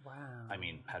gone,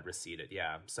 had receded.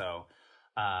 So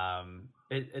I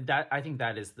think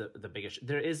that is the biggest.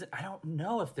 There is, I don't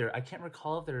know if I can't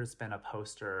recall if there's been a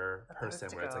poster person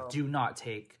where it's like, do not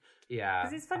take. Yeah,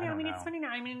 because it's funny. It's funny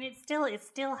now. I mean, it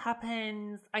still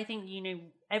happens. I think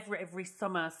every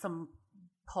summer some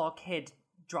poor kid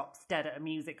drops dead at a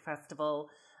music festival.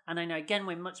 And I know, again,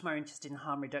 we're much more interested in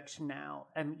harm reduction now.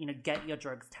 Get your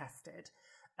drugs tested.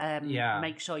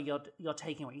 Make sure you're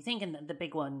taking what you think. And the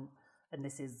big one, and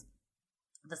this is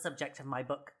the subject of my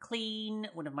book, Clean,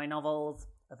 one of my novels,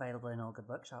 available in all good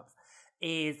bookshops,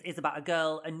 is about a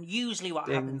girl. And usually what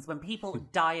happens when people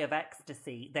die of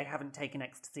ecstasy, they haven't taken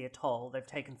ecstasy at all. They've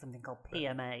taken something called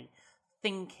PMA,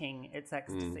 thinking it's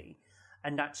ecstasy.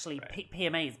 And actually,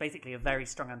 PMA is basically a very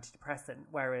strong antidepressant,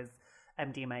 whereas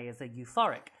MDMA is a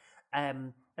euphoric.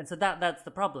 And so that's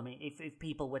the problem. If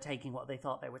people were taking what they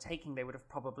thought they were taking, they would have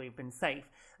probably been safe.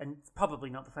 And it's probably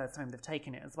not the first time they've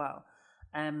taken it as well.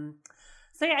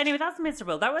 So yeah, anyway, that's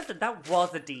miserable. That was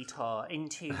a detour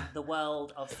into the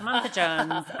world of Samantha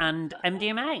Jones and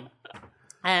MDMA.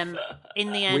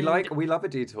 In the end, we love a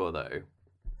detour though.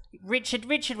 Richard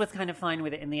was kind of fine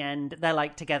with it in the end. They're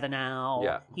like together now.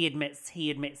 Yeah. He admits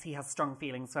he has strong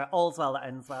feelings for it. All's well that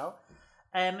ends well.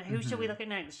 Who shall we look at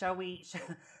next? Shall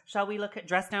we look at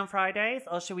Dress Down Fridays,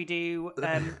 or shall we do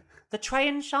the Trey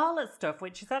and Charlotte stuff,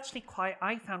 which is actually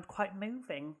I found quite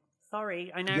moving.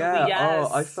 Sorry, I know. Yeah,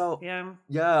 I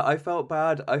felt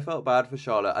bad. I felt bad for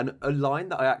Charlotte, and a line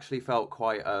that I actually felt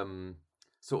quite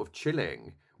sort of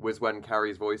chilling was when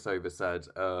Carrie's voiceover said,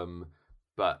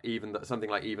 but even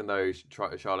though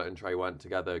Charlotte and Trey weren't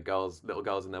together, little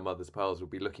girls in their mother's pearls would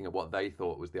be looking at what they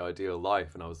thought was the ideal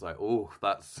life, and I was like, oh,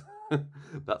 that's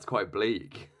quite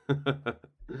bleak.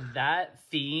 That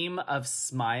theme of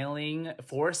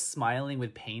forced smiling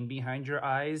with pain behind your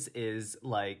eyes is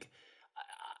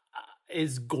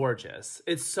gorgeous.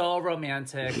 It's so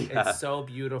romantic. Yeah. It's so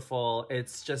beautiful.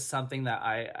 It's just something that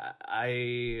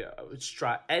I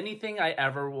strive. Anything I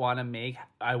ever want to make,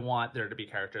 I want there to be a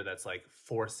character that's like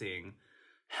forcing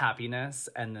happiness,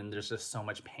 and then there's just so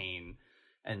much pain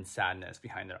and sadness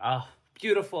behind there. Oh,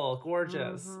 beautiful,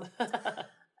 gorgeous.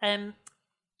 Mm-hmm.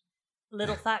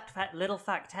 Little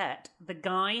factette, the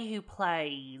guy who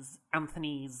plays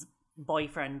Anthony's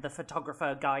boyfriend, the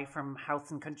photographer guy from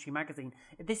House and Country magazine,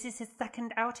 this is his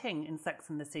second outing in Sex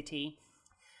and the City.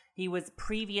 He was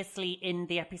previously in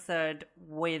the episode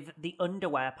with the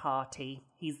underwear party.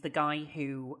 He's the guy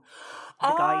who...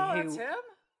 It's him?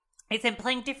 It's him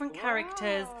playing different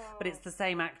characters, but it's the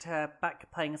same actor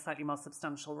back playing a slightly more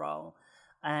substantial role.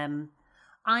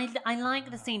 I like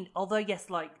the scene, although yes,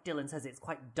 like Dylan says, it's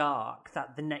quite dark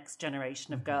that the next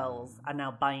generation of girls are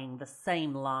now buying the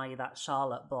same lie that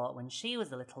Charlotte bought when she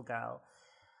was a little girl.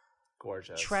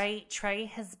 Gorgeous. Trey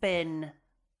has been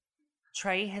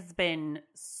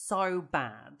so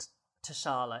bad to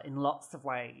Charlotte in lots of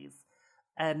ways.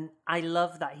 I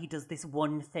love that he does this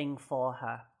one thing for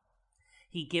her.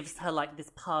 He gives her like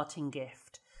this parting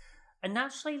gift. And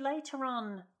actually, later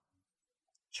on,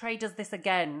 Trey does this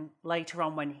again later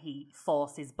on when he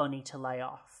forces Bunny to lay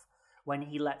off, when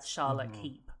he lets Charlotte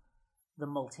keep the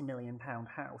multi-million-pound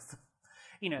house.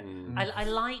 I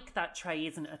like that Trey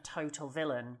isn't a total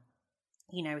villain.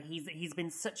 He's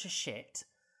been such a shit.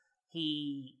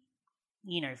 He,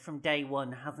 from day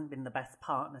one hasn't been the best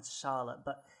partner to Charlotte,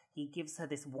 but he gives her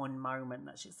this one moment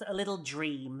that she's a little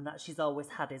dream that she's always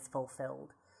had is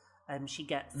fulfilled. She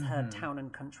gets her town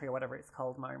and country or whatever it's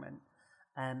called moment.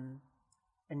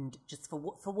 And just for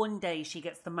one day, she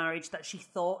gets the marriage that she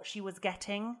thought she was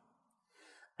getting.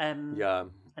 Yeah.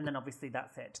 And then obviously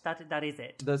that's it. That is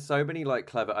it. There's so many like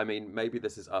clever, I mean, maybe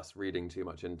this is us reading too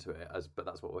much into it, but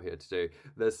that's what we're here to do.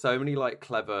 There's so many like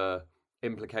clever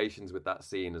implications with that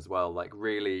scene as well. Like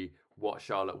really what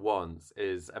Charlotte wants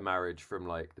is a marriage from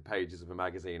like the pages of a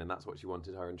magazine, and that's what she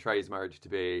wanted her and Trey's marriage to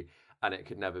be, and it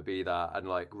could never be that, and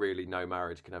like really no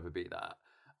marriage can ever be that.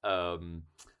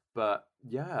 But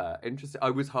yeah, interesting.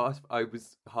 I was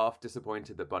half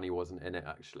disappointed that Bunny wasn't in it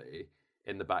actually,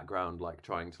 in the background, like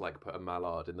trying to like put a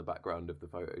mallard in the background of the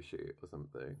photo shoot or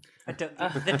something. The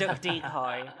duck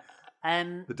decoy.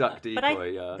 The duck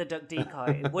decoy, yeah. The duck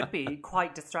decoy. It would be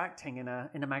quite distracting in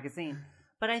a magazine.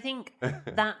 But I think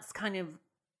that's kind of...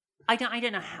 I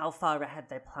don't know how far ahead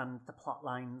they planned the plot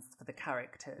lines for the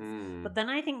characters. But then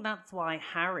I think that's why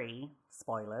Harry...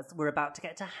 Spoilers, we're about to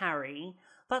get to Harry.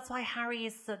 That's why Harry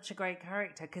is such a great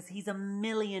character, because he's a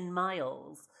million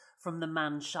miles from the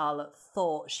man Charlotte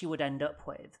thought she would end up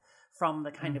with, from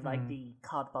the kind of like the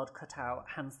cardboard cutout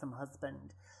handsome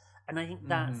husband. And I think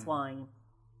that's why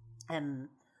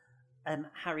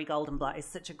Harry Goldenblatt is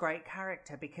such a great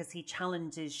character, because he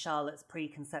challenges Charlotte's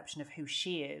preconception of who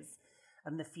she is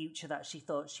and the future that she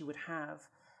thought she would have.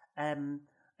 And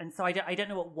so I don't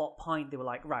know at what point they were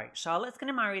like, right, Charlotte's going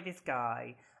to marry this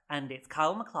guy, and it's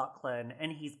Kyle MacLachlan,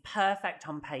 and he's perfect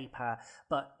on paper,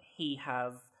 but he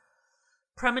has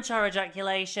premature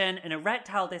ejaculation and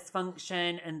erectile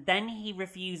dysfunction, and then he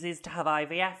refuses to have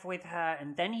IVF with her,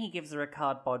 and then he gives her a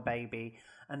cardboard baby,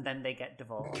 and then they get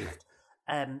divorced.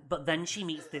 But then she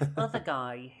meets this other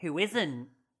guy who isn't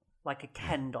like a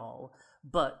Ken doll,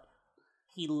 but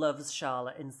he loves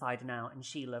Charlotte inside and out, and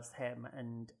she loves him,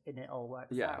 and it all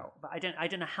works out. But I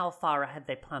don't know how far ahead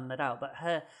they planned that out, but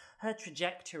her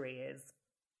trajectory is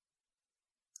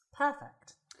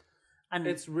perfect. And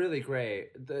it's really great.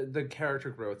 The character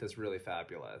growth is really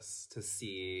fabulous to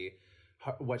see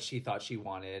what she thought she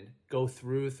wanted, go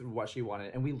through what she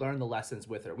wanted, and we learned the lessons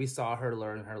with her. We saw her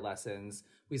learn her lessons.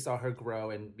 We saw her grow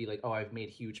and be like, oh, I've made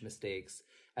huge mistakes.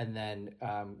 And then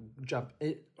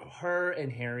her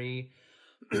and Harry,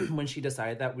 when she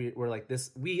decided that, we were like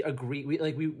this, we agree,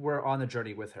 we were on the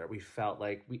journey with her. We felt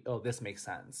like this makes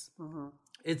sense.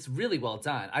 It's really well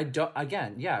done.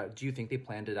 Do you think they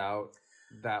planned it out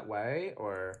that way,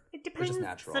 or it depends. Just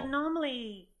natural? So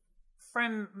normally,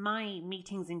 from my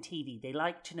meetings in TV, they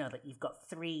like to know that you've got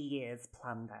 3 years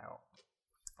planned out.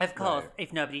 Of course,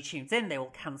 if nobody tunes in, they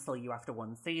will cancel you after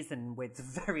one season with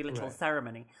very little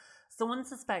ceremony. So one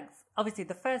suspects, obviously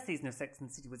the first season of Sex and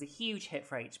the City was a huge hit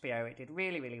for HBO. It did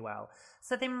really, really well.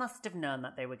 So they must have known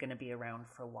that they were going to be around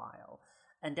for a while.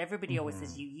 And everybody always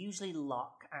says you usually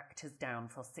lock actors down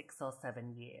for 6 or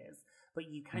 7 years. But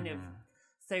you kind of...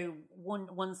 So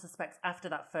one suspects after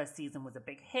that first season was a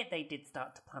big hit, they did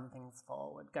start to plan things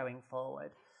going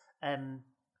forward.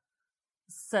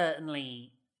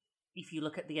 Certainly, if you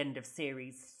look at the end of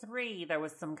series 3, there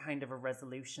was some kind of a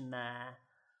resolution there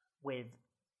with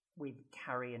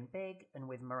Carrie and Big, and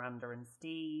with Miranda and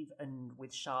Steve, and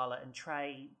with Charlotte and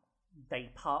Trey. They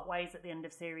part ways at the end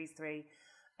of series 3.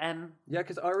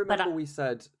 Because I remember we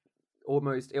said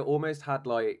it almost had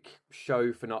like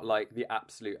show for not like the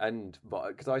absolute end, but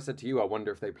because I said to you, I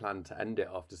wonder if they planned to end it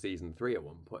after season 3 at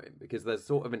one point, because there's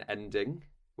sort of an ending,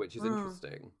 which is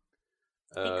interesting.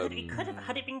 It could have,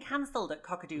 had it been cancelled at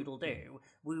Cock-a-Doodle-Doo,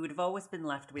 we would have always been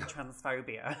left with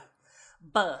transphobia.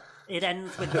 But it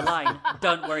ends with the line,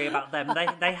 don't worry about them,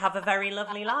 they have a very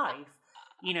lovely life.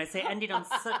 So it ended on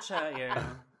such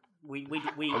a... We would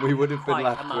have been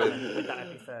left with that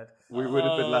episode. We would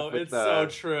have been left with it's so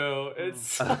true.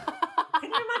 It's Can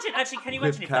you imagine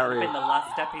if that had been the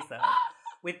last episode?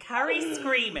 With Carrie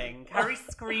screaming.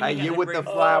 Hey, you with the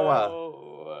flower.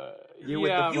 You with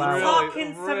the flower. You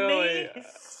talking to me?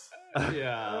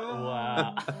 Yeah,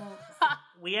 wow.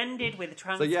 We ended with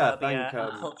transphobia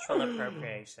and cultural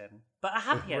appropriation. But a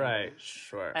happy ending. Right,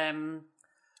 sure.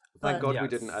 Thank God we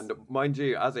didn't end up. Mind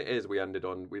you, as it is, we've ended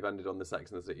on the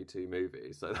Sex and the City 2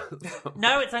 movie. So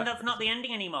no, that's not the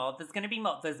ending anymore. There's going to be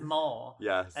more. There's more.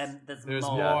 Yes. There's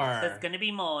more. There's going to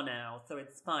be more now, so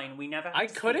it's fine. We never. I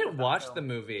couldn't watch the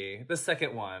movie, the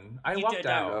second one. I walked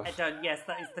out. Yes,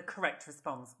 that is the correct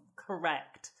response.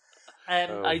 Correct.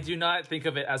 I do not think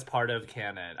of it as part of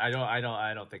canon. I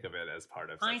don't think of it as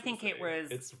part of. I think it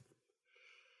was.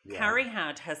 Carrie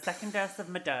had her second dose of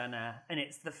Moderna, and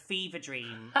it's the fever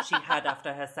dream she had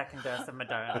after her second dose of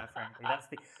Moderna, frankly. That's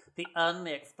the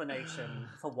only explanation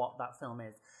for what that film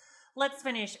is. Let's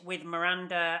finish with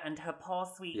Miranda and her poor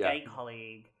sweet gay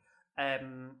colleague.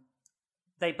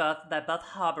 They're both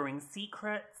harboring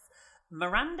secrets.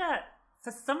 Miranda,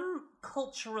 for some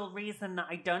cultural reason that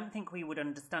I don't think we would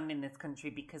understand in this country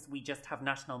because we just have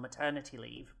national maternity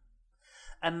leave.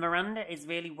 And Miranda is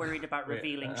really worried about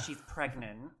revealing she's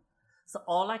pregnant. So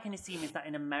all I can assume is that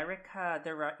in America,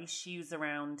 there are issues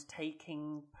around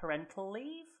taking parental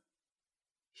leave.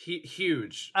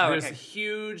 Huge. There's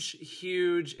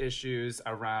huge issues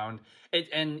around it.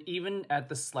 And even at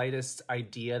the slightest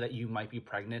idea that you might be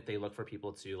pregnant, they look for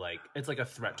people to it's like a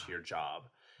threat to your job.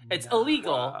 It's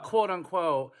illegal, quote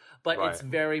unquote, but it's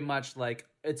very much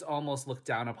it's almost looked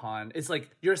down upon. It's like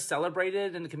you're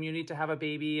celebrated in the community to have a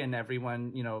baby, and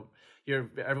everyone,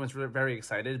 everyone's very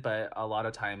excited. But a lot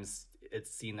of times,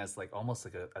 it's seen as almost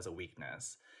as a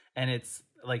weakness, and it's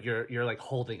like you're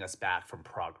holding us back from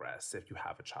progress if you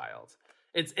have a child.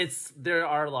 There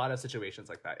are a lot of situations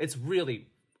like that. It's really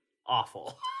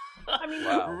awful. I mean,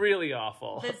 really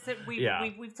awful.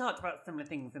 We've talked about similar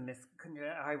things in this.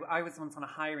 I was once on a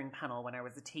hiring panel when I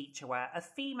was a teacher where a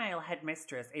female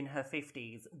headmistress in her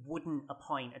 50s wouldn't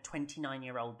appoint a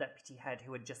 29-year-old deputy head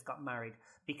who had just got married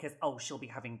because, she'll be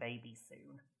having babies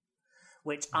soon.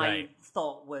 Which I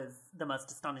thought was the most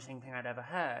astonishing thing I'd ever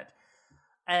heard.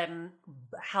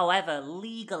 However,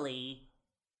 legally,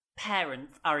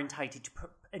 parents are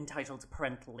entitled to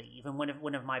parental leave, and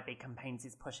one of my big campaigns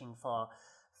is pushing for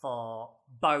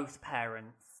both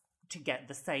parents to get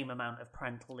the same amount of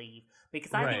parental leave,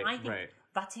 because I think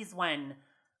that is when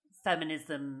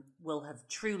feminism will have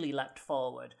truly leapt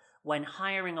forward, when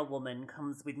hiring a woman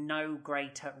comes with no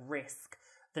greater risk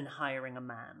than hiring a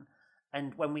man.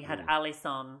 And when we had Alice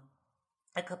on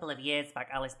a couple of years back,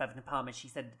 Alice Bevan Palmer, she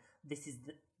said,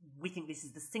 we think this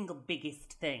is the single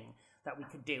biggest thing that we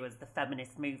could do as the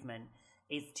feminist movement,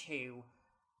 is to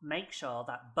make sure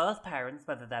that both parents,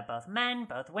 whether they're both men,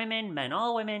 both women, men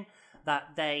or women, that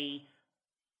they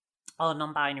are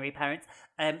non-binary parents,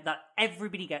 that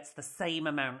everybody gets the same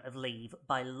amount of leave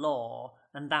by law,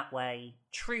 and that way,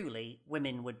 truly,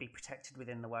 women would be protected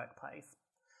within the workplace.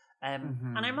 And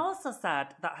I'm also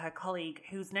sad that her colleague,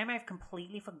 whose name I've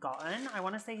completely forgotten, I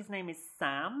want to say his name is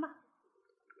Sam.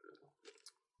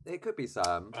 It could be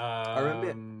Sam. I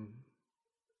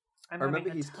remember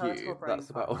he's cute.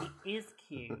 That's about. He is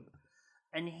cute,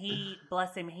 and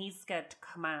bless him, he's scared to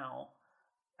come out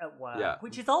at work,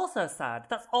 which is also sad.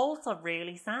 That's also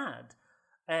really sad,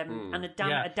 and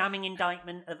a damning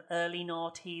indictment of early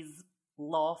noughties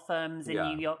law firms in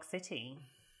New York City.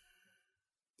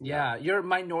 Yeah, your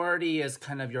minority is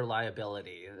kind of your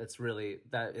liability.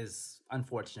 That is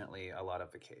unfortunately a lot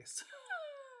of the case.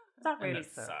 That really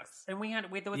sucks. And we had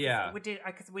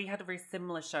a very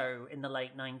similar show in the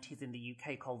late 90s in the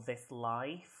UK called This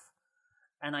Life.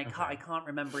 And I can't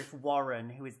remember if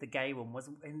Warren, who is the gay one, was,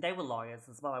 and they were lawyers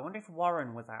as well. I wonder if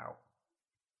Warren was out.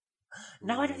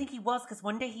 No, I don't think he was, because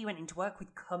one day he went into work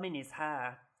with cum in his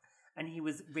hair, and he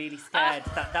was really scared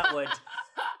that would.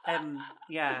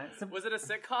 So, was it a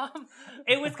sitcom?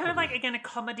 It was kind of again, a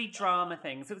comedy drama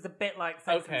thing. So it was a bit like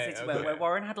Sex and the City, where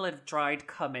Warren had a lot of dried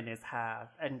cum in his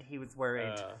hair, and he was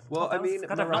worried. Miranda,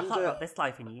 I've not thought about this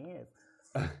life in years.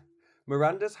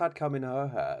 Miranda's had cum in her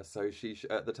hair, so she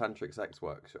at the Tantric Sex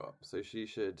Workshop, so she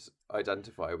should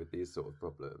identify with these sort of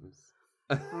problems.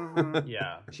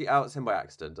 Yeah, she outs him by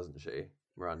accident, doesn't she,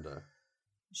 Miranda?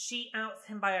 She outs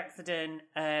him by accident.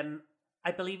 I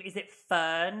believe, is it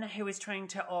Fern who is trying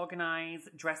to organise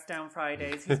Dress Down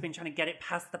Fridays, who's been trying to get it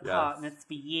past the partners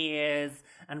for years,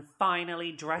 and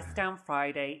finally Dress Down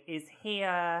Friday is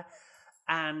here.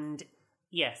 And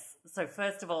yes, so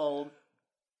first of all,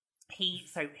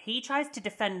 he tries to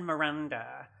defend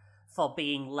Miranda for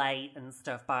being late and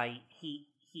stuff by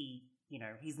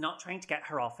he's not trying to get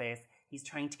her office, he's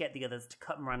trying to get the others to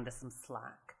cut Miranda some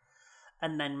slack.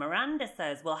 And then Miranda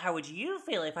says, well, how would you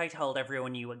feel if I told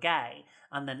everyone you were gay?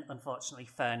 And then, unfortunately,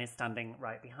 Fern is standing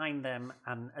right behind them.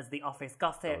 And as the office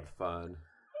gossip... Fern.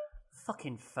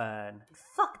 Fucking Fern.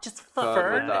 Just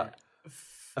Fern.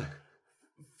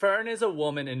 Fern is a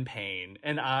woman in pain.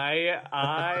 And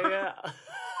I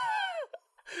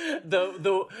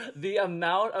the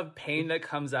amount of pain that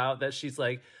comes out that she's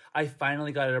like, I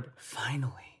finally got it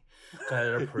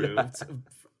approved.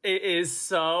 It is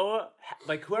so,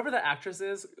 like, whoever the actress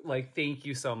is, like, thank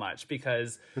you so much,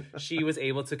 because she was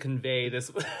able to convey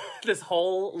this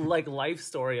whole, like, life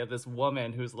story of this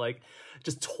woman who's, like,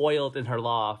 just toiled in her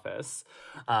law office,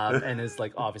 and is,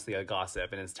 like, obviously a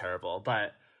gossip and is terrible.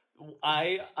 But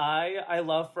I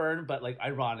love Fern, but, like,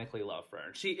 ironically love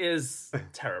Fern. She is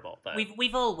terrible. But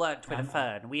we've all worked with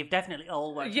Fern. We've definitely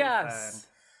all worked with Fern. Yes.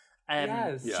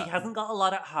 She hasn't got a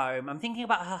lot at home. I'm thinking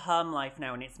about her home life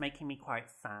now, and it's making me quite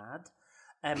sad.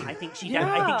 I think she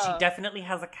definitely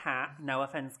has a cat. No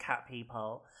offense, cat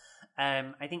people.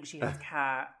 I think she has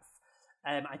cats.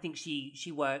 I think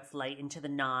she works late into the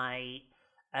night.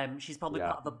 She's probably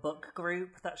part of a book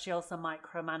group that she also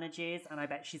micromanages, and I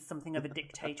bet she's something of a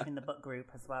dictator in the book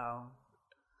group as well.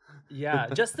 Yeah,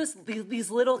 just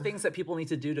these little things that people need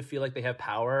to do to feel like they have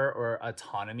power or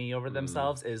autonomy over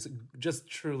themselves is just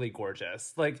truly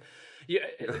gorgeous. Like,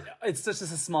 it's just a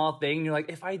small thing. You're like,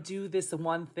 if I do this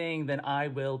one thing, then I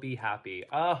will be happy.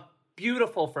 Oh,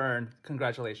 beautiful, Fern.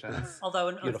 Congratulations. Although,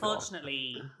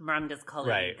 unfortunately, Miranda's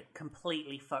colleague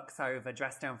completely fucks over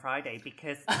Dress Down Friday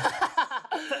because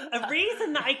a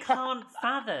reason that I can't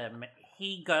fathom.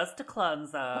 He goes to Clone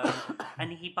Zone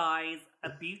and he buys a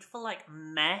beautiful, like,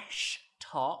 mesh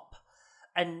top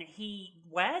and he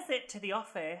wears it to the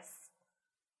office.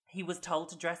 He was told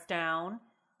to dress down.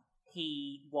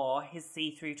 He wore his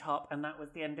see-through top and that was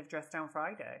the end of Dress Down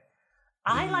Friday.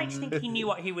 I like to think he knew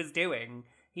what he was doing.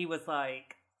 He was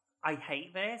like, I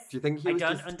hate this. Do you think I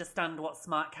don't understand what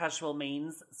smart casual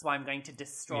means, so I'm going to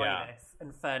destroy this.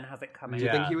 And Fern has it coming. Do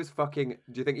you think he was fucking?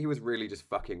 Do you think he was really just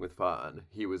fucking with Fern?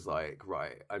 He was like,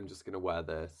 right, I'm just gonna wear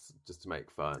this just to make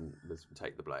Fern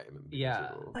take the blame. And be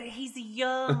miserable. But he's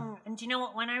young, and do you know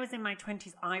what? When I was in my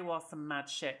 20s, I wore some mad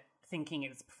shit, thinking it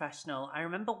was professional. I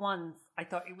remember once I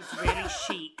thought it was really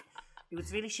chic. It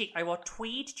was really chic. I wore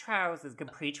tweed trousers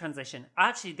pre-transition.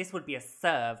 Actually, this would be a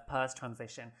serve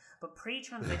post-transition. But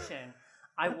pre-transition,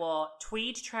 I wore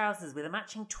tweed trousers with a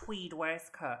matching tweed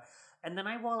waistcoat. And then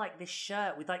I wore, like, this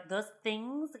shirt with, like, those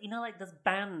things, you know, like those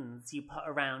bands you put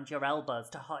around your elbows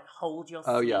to hold your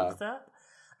sleeves up.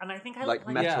 And I think I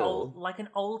looked like an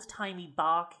old-timey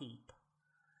barkeep.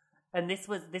 And this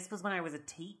was when I was a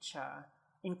teacher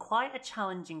in quite a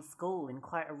challenging school, in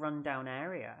quite a rundown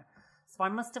area. So I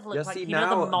must have looked the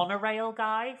monorail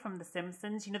guy from The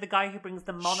Simpsons. You know, the guy who brings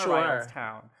the monorail to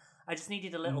town. I just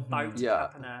needed a little boat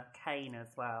cap and a cane as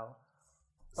well.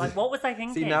 Like, what was I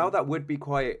thinking? See, now that would be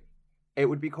quite... It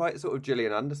would be quite sort of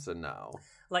Gillian Anderson now.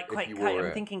 Like,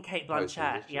 I'm thinking Cate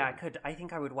Blanchett. Yeah, I could. I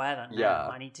think I would wear that now. Yeah.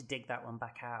 I need to dig that one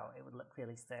back out. It would look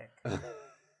really sick.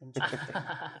 Interesting.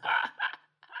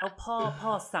 Oh,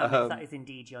 poor Sam, if that is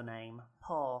indeed your name.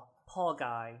 Poor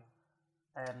guy.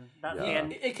 That's the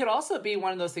end. It could also be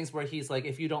one of those things where he's like,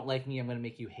 if you don't like me, I'm going to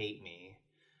make you hate me,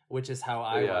 which is how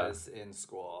I was in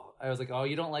school. I was like, oh,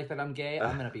 you don't like that I'm gay?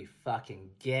 I'm going to be fucking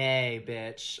gay,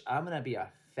 bitch. I'm going to be a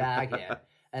faggot,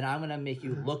 and I'm going to make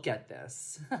you look at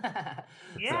this.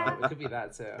 Yeah. So it could be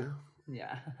that too.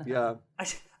 Yeah. Yeah. I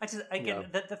just again,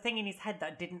 the thing in his head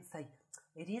that didn't say,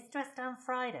 it is Dress Down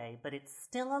Friday, but it's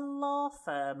still a law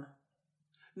firm.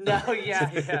 No, yeah.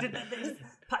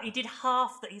 He did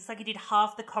half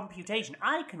the computation.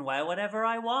 I can wear whatever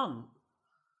I want.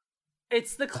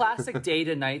 It's the classic day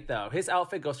to night, though. His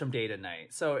outfit goes from day to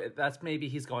night, so that's maybe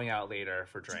he's going out later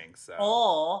for drinks. So.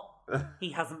 Or he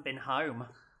hasn't been home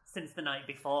since the night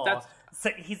before.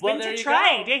 So he's been to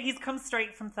trade. Yeah, he's come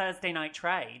straight from Thursday night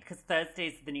trade because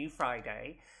Thursday's the new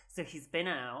Friday. So he's been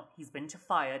out. He's been to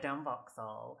Fire down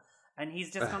Vauxhall, and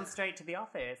he's just gone straight to the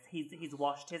office. He's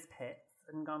washed his pits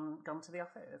and gone to the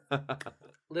office.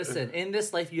 Listen, in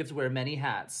this life you have to wear many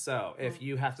hats, so if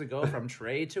you have to go from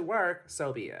trade to work,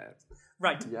 so be it.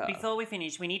 Right, before we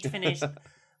finish, we need to finish.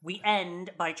 We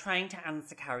end by trying to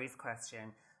answer Carrie's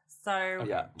question.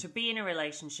 So, to be in a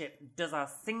relationship, does our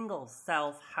single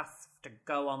self have to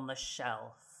go on the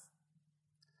shelf?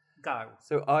 Go.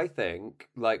 So I think,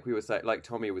 like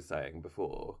Tommy was saying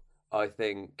before, I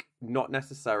think not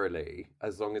necessarily,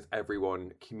 as long as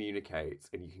everyone communicates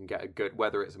and you can get a good,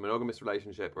 whether it's a monogamous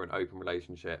relationship or an open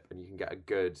relationship, and you can get a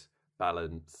good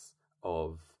balance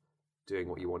of doing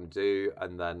what you want to do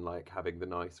and then like having the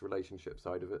nice relationship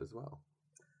side of it as well.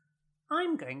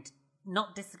 I'm going to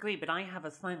not disagree, but I have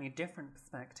a slightly different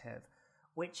perspective,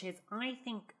 which is I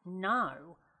think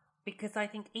no, because I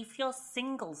think if your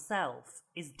single self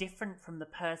is different from the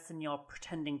person you're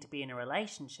pretending to be in a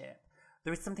relationship,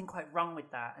 there is something quite wrong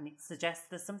with that, and it suggests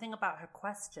there's something about her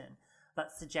question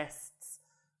that suggests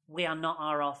we are not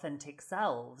our authentic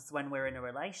selves when we're in a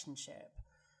relationship.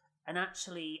 And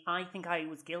actually, I think I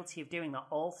was guilty of doing that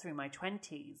all through my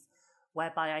 20s,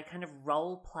 whereby I kind of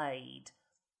role-played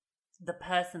the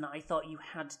person that I thought you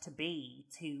had to be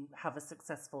to have a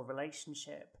successful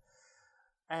relationship.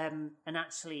 And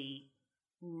actually,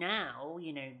 now,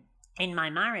 you know, in my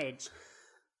marriage,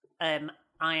 I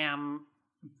am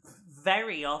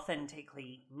very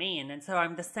authentically me. And so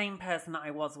I'm the same person that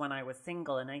I was when I was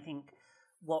single. And I think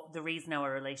the reason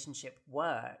our relationship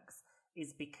works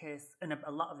is because, and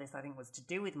a lot of this I think was to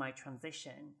do with my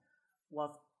transition,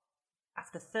 was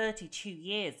after 32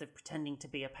 years of pretending to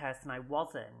be a person I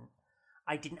wasn't,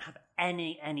 I didn't have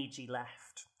any energy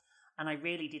left. And I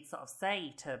really did sort of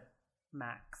say to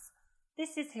Max,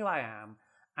 this is who I am.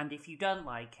 And if you don't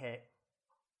like it,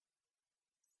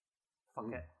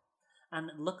 fuck it.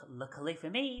 And luckily for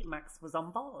me, Max was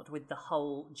on board with the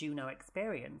whole Juno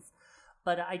experience.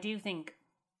 But I think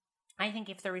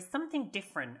if there is something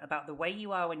different about the way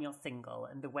you are when you're single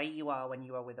and the way you are when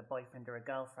you are with a boyfriend or a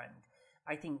girlfriend,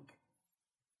 I think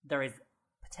there is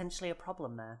potentially a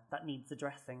problem there that needs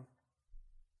addressing.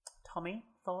 Tommy,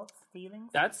 thoughts,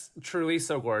 feelings? That's truly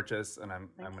so gorgeous, and I'm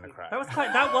going to cry. That was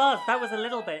a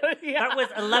little bit. Yeah. That was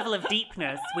a level of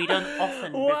deepness we don't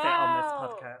often visit on this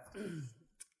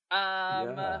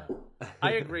podcast.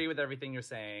 I agree with everything you're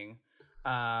saying.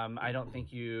 I don't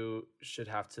think you should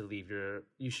have to leave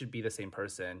you should be the same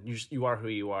person. You are who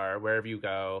you are. Wherever you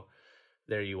go,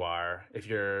 there you are. If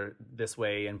you're this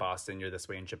way in Boston, you're this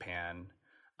way in Japan.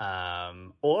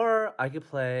 Or I could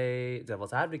play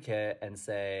devil's advocate and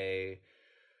say,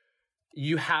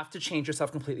 you have to change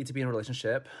yourself completely to be in a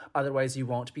relationship. Otherwise, you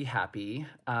won't be happy.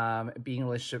 Being in a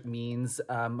relationship means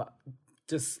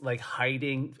just like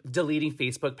deleting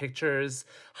Facebook pictures,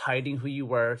 hiding who you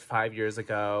were 5 years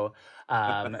ago.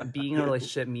 Being in a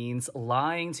relationship means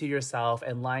lying to yourself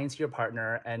and lying to your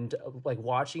partner and like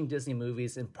watching Disney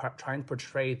movies and trying to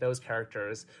portray those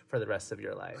characters for the rest of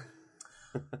your life.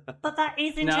 But that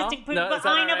is interesting. No, but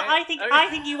I know. Right? But I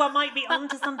think you might be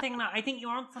onto something. That I think you're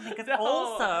onto something because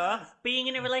also being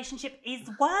in a relationship is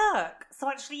work. So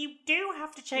actually, you do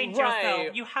have to change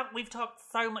yourself. We've talked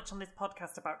so much on this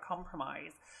podcast about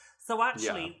compromise. So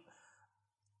actually,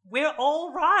 we're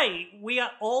all right. We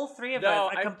are all three of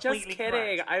us. Are completely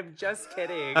correct. I'm just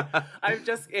kidding.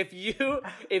 If you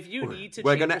need to,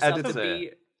 we're going to edit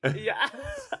it. Yeah.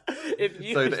 If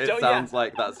you so that it sounds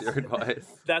like that's your advice.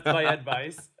 That's my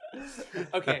advice.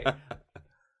 Okay.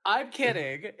 I'm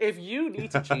kidding. If you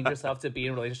need to change yourself to be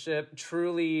in a relationship,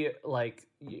 truly, like,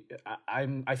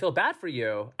 I feel bad for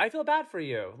you. I feel bad for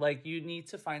you. Like, you need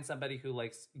to find somebody who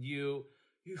likes you,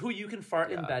 who you can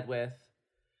fart in bed with,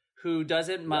 who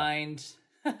doesn't mind,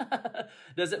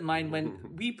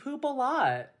 when we poop a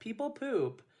lot. People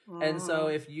poop. And so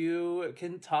if you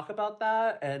can talk about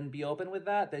that and be open with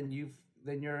that, then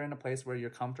you're in a place where you're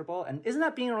comfortable. And isn't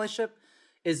that being in a relationship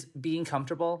is being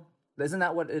comfortable? Isn't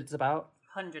that what it's about?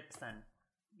 100%.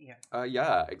 Yeah.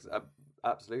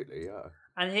 Absolutely. Yeah.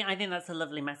 I think that's a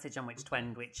lovely message on which to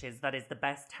end, which is that is the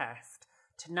best test.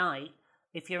 Tonight,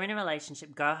 if you're in a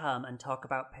relationship, go home and talk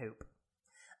about poop.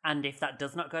 And if that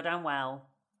does not go down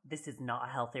well, this is not a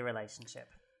healthy relationship.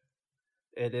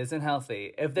 It isn't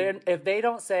healthy. If they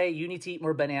don't say you need to eat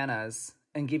more bananas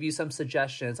and give you some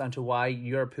suggestions onto why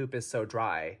your poop is so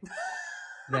dry,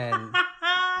 then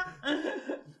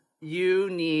you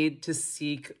need to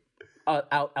seek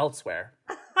out elsewhere.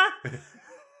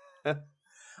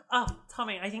 Oh,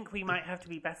 Tommy, I think we might have to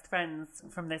be best friends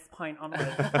from this point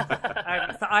onwards.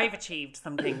 So I've achieved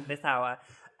something this hour.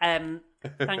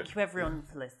 Thank you, everyone,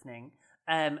 for listening.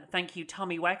 Thank you,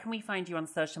 Tommy. Where can we find you on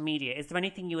social media? Is there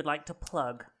anything you would like to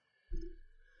plug?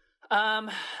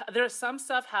 There's some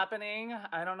stuff happening.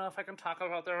 I don't know if I can talk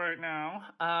about that right now.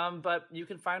 But you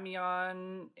can find me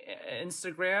on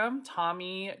Instagram,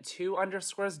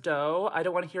 Tommy2_Doe. I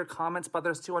don't want to hear comments about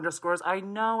there's 2 underscores. I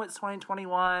know it's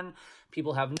 2021.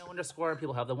 People have no underscore.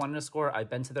 People have the 1 underscore. I've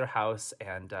been to their house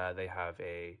and they have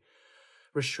a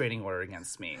restraining order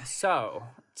against me. So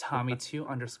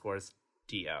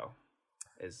Tommy2_Do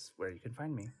is where you can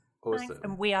find me. Awesome. Thanks.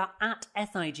 And we are at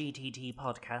SIGTT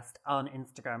Podcast on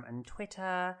Instagram and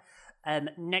Twitter.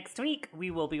 Next week,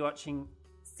 we will be watching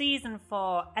Season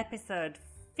 4, Episode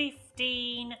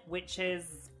 15, which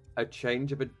is... A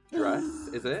change of address,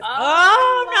 is it?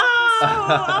 Oh, no!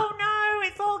 Oh, no!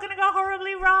 It's all going to go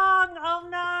horribly wrong! Oh,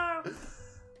 no!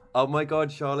 Oh, my God,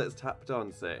 Charlotte's tap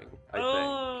dancing, I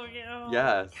think. Yeah.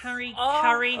 Yes. Carrie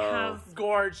has...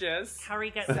 Gorgeous. Carrie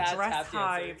gets dress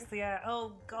hives. Yeah,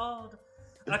 oh, God.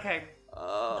 Okay.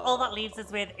 All that leaves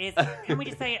us with is, can we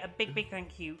just say a big, big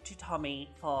thank you to Tommy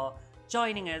for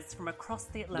joining us from across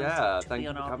the Atlantic to be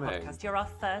on our podcast. You're our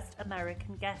first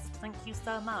American guest. Thank you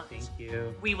so much. Thank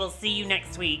you. We will see you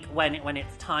next week when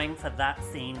it's time for that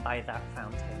scene by that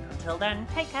fountain. Until then,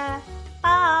 take care.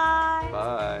 Bye.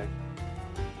 Bye.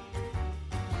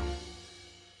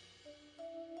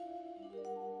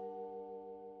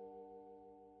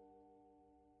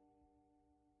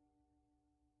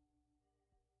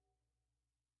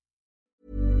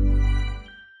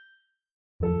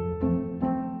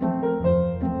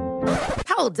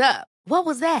 Hold up. What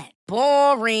was that?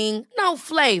 Boring. No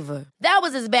flavor. That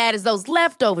was as bad as those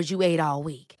leftovers you ate all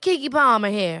week. Keke Palmer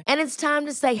here, and it's time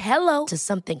to say hello to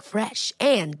something fresh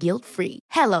and guilt-free.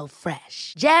 Hello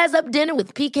Fresh. Jazz up dinner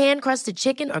with pecan-crusted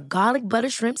chicken or garlic butter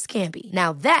shrimp scampi.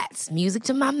 Now that's music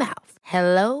to my mouth.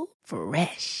 Hello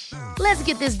Fresh. Let's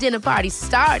get this dinner party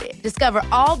started. Discover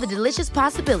all the delicious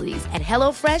possibilities at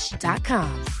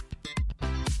HelloFresh.com.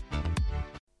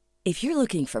 If you're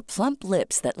looking for plump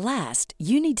lips that last,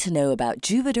 you need to know about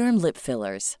Juvederm lip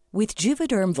fillers. With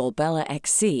Juvederm Volbella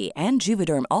XC and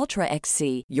Juvederm Ultra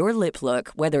XC, your lip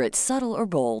look, whether it's subtle or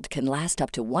bold, can last up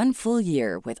to 1 full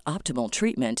year with optimal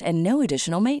treatment and no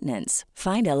additional maintenance.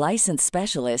 Find a licensed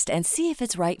specialist and see if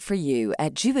it's right for you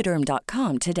at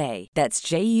Juvederm.com today. That's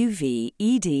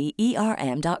JUVEDERM.com.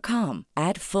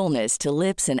 Add fullness to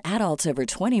lips in adults over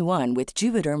 21 with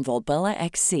Juvederm Volbella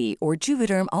XC or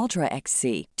Juvederm Ultra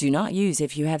XC. Do not use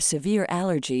if you have severe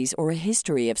allergies or a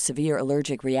history of severe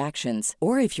allergic reactions,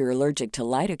 or if you're allergic to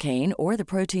lidocaine or the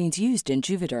proteins used in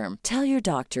Juvederm. Tell your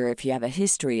doctor if you have a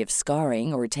history of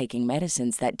scarring or taking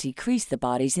medicines that decrease the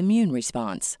body's immune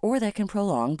response or that can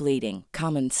prolong bleeding.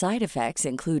 Common side effects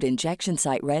include injection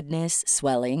site redness,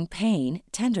 swelling, pain,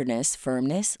 tenderness,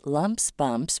 firmness, lumps,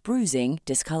 bumps, bruising,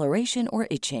 discoloration, or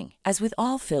itching. As with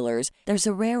all fillers, there's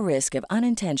a rare risk of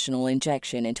unintentional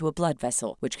injection into a blood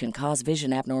vessel, which can cause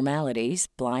vision abnormalities,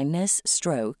 blindness,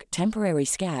 stroke, temporary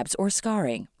scabs, or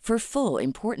scarring. For full,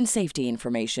 important safety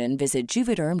information, visit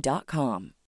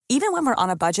Juvederm.com. Even when we're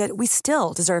on a budget, we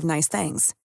still deserve nice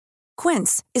things.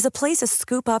 Quince is a place to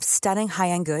scoop up stunning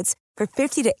high-end goods for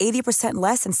 50 to 80%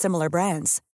 less than similar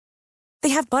brands. They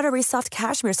have buttery soft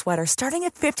cashmere sweaters starting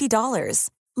at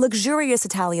 $50, luxurious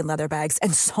Italian leather bags,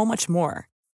 and so much more.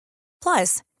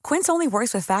 Plus, Quince only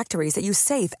works with factories that use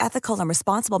safe, ethical, and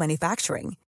responsible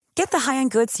manufacturing. Get the high-end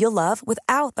goods you'll love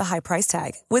without the high price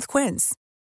tag with Quince.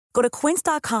 Go to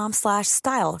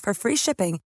quince.com/style for free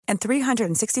shipping and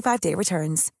 365-day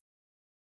returns.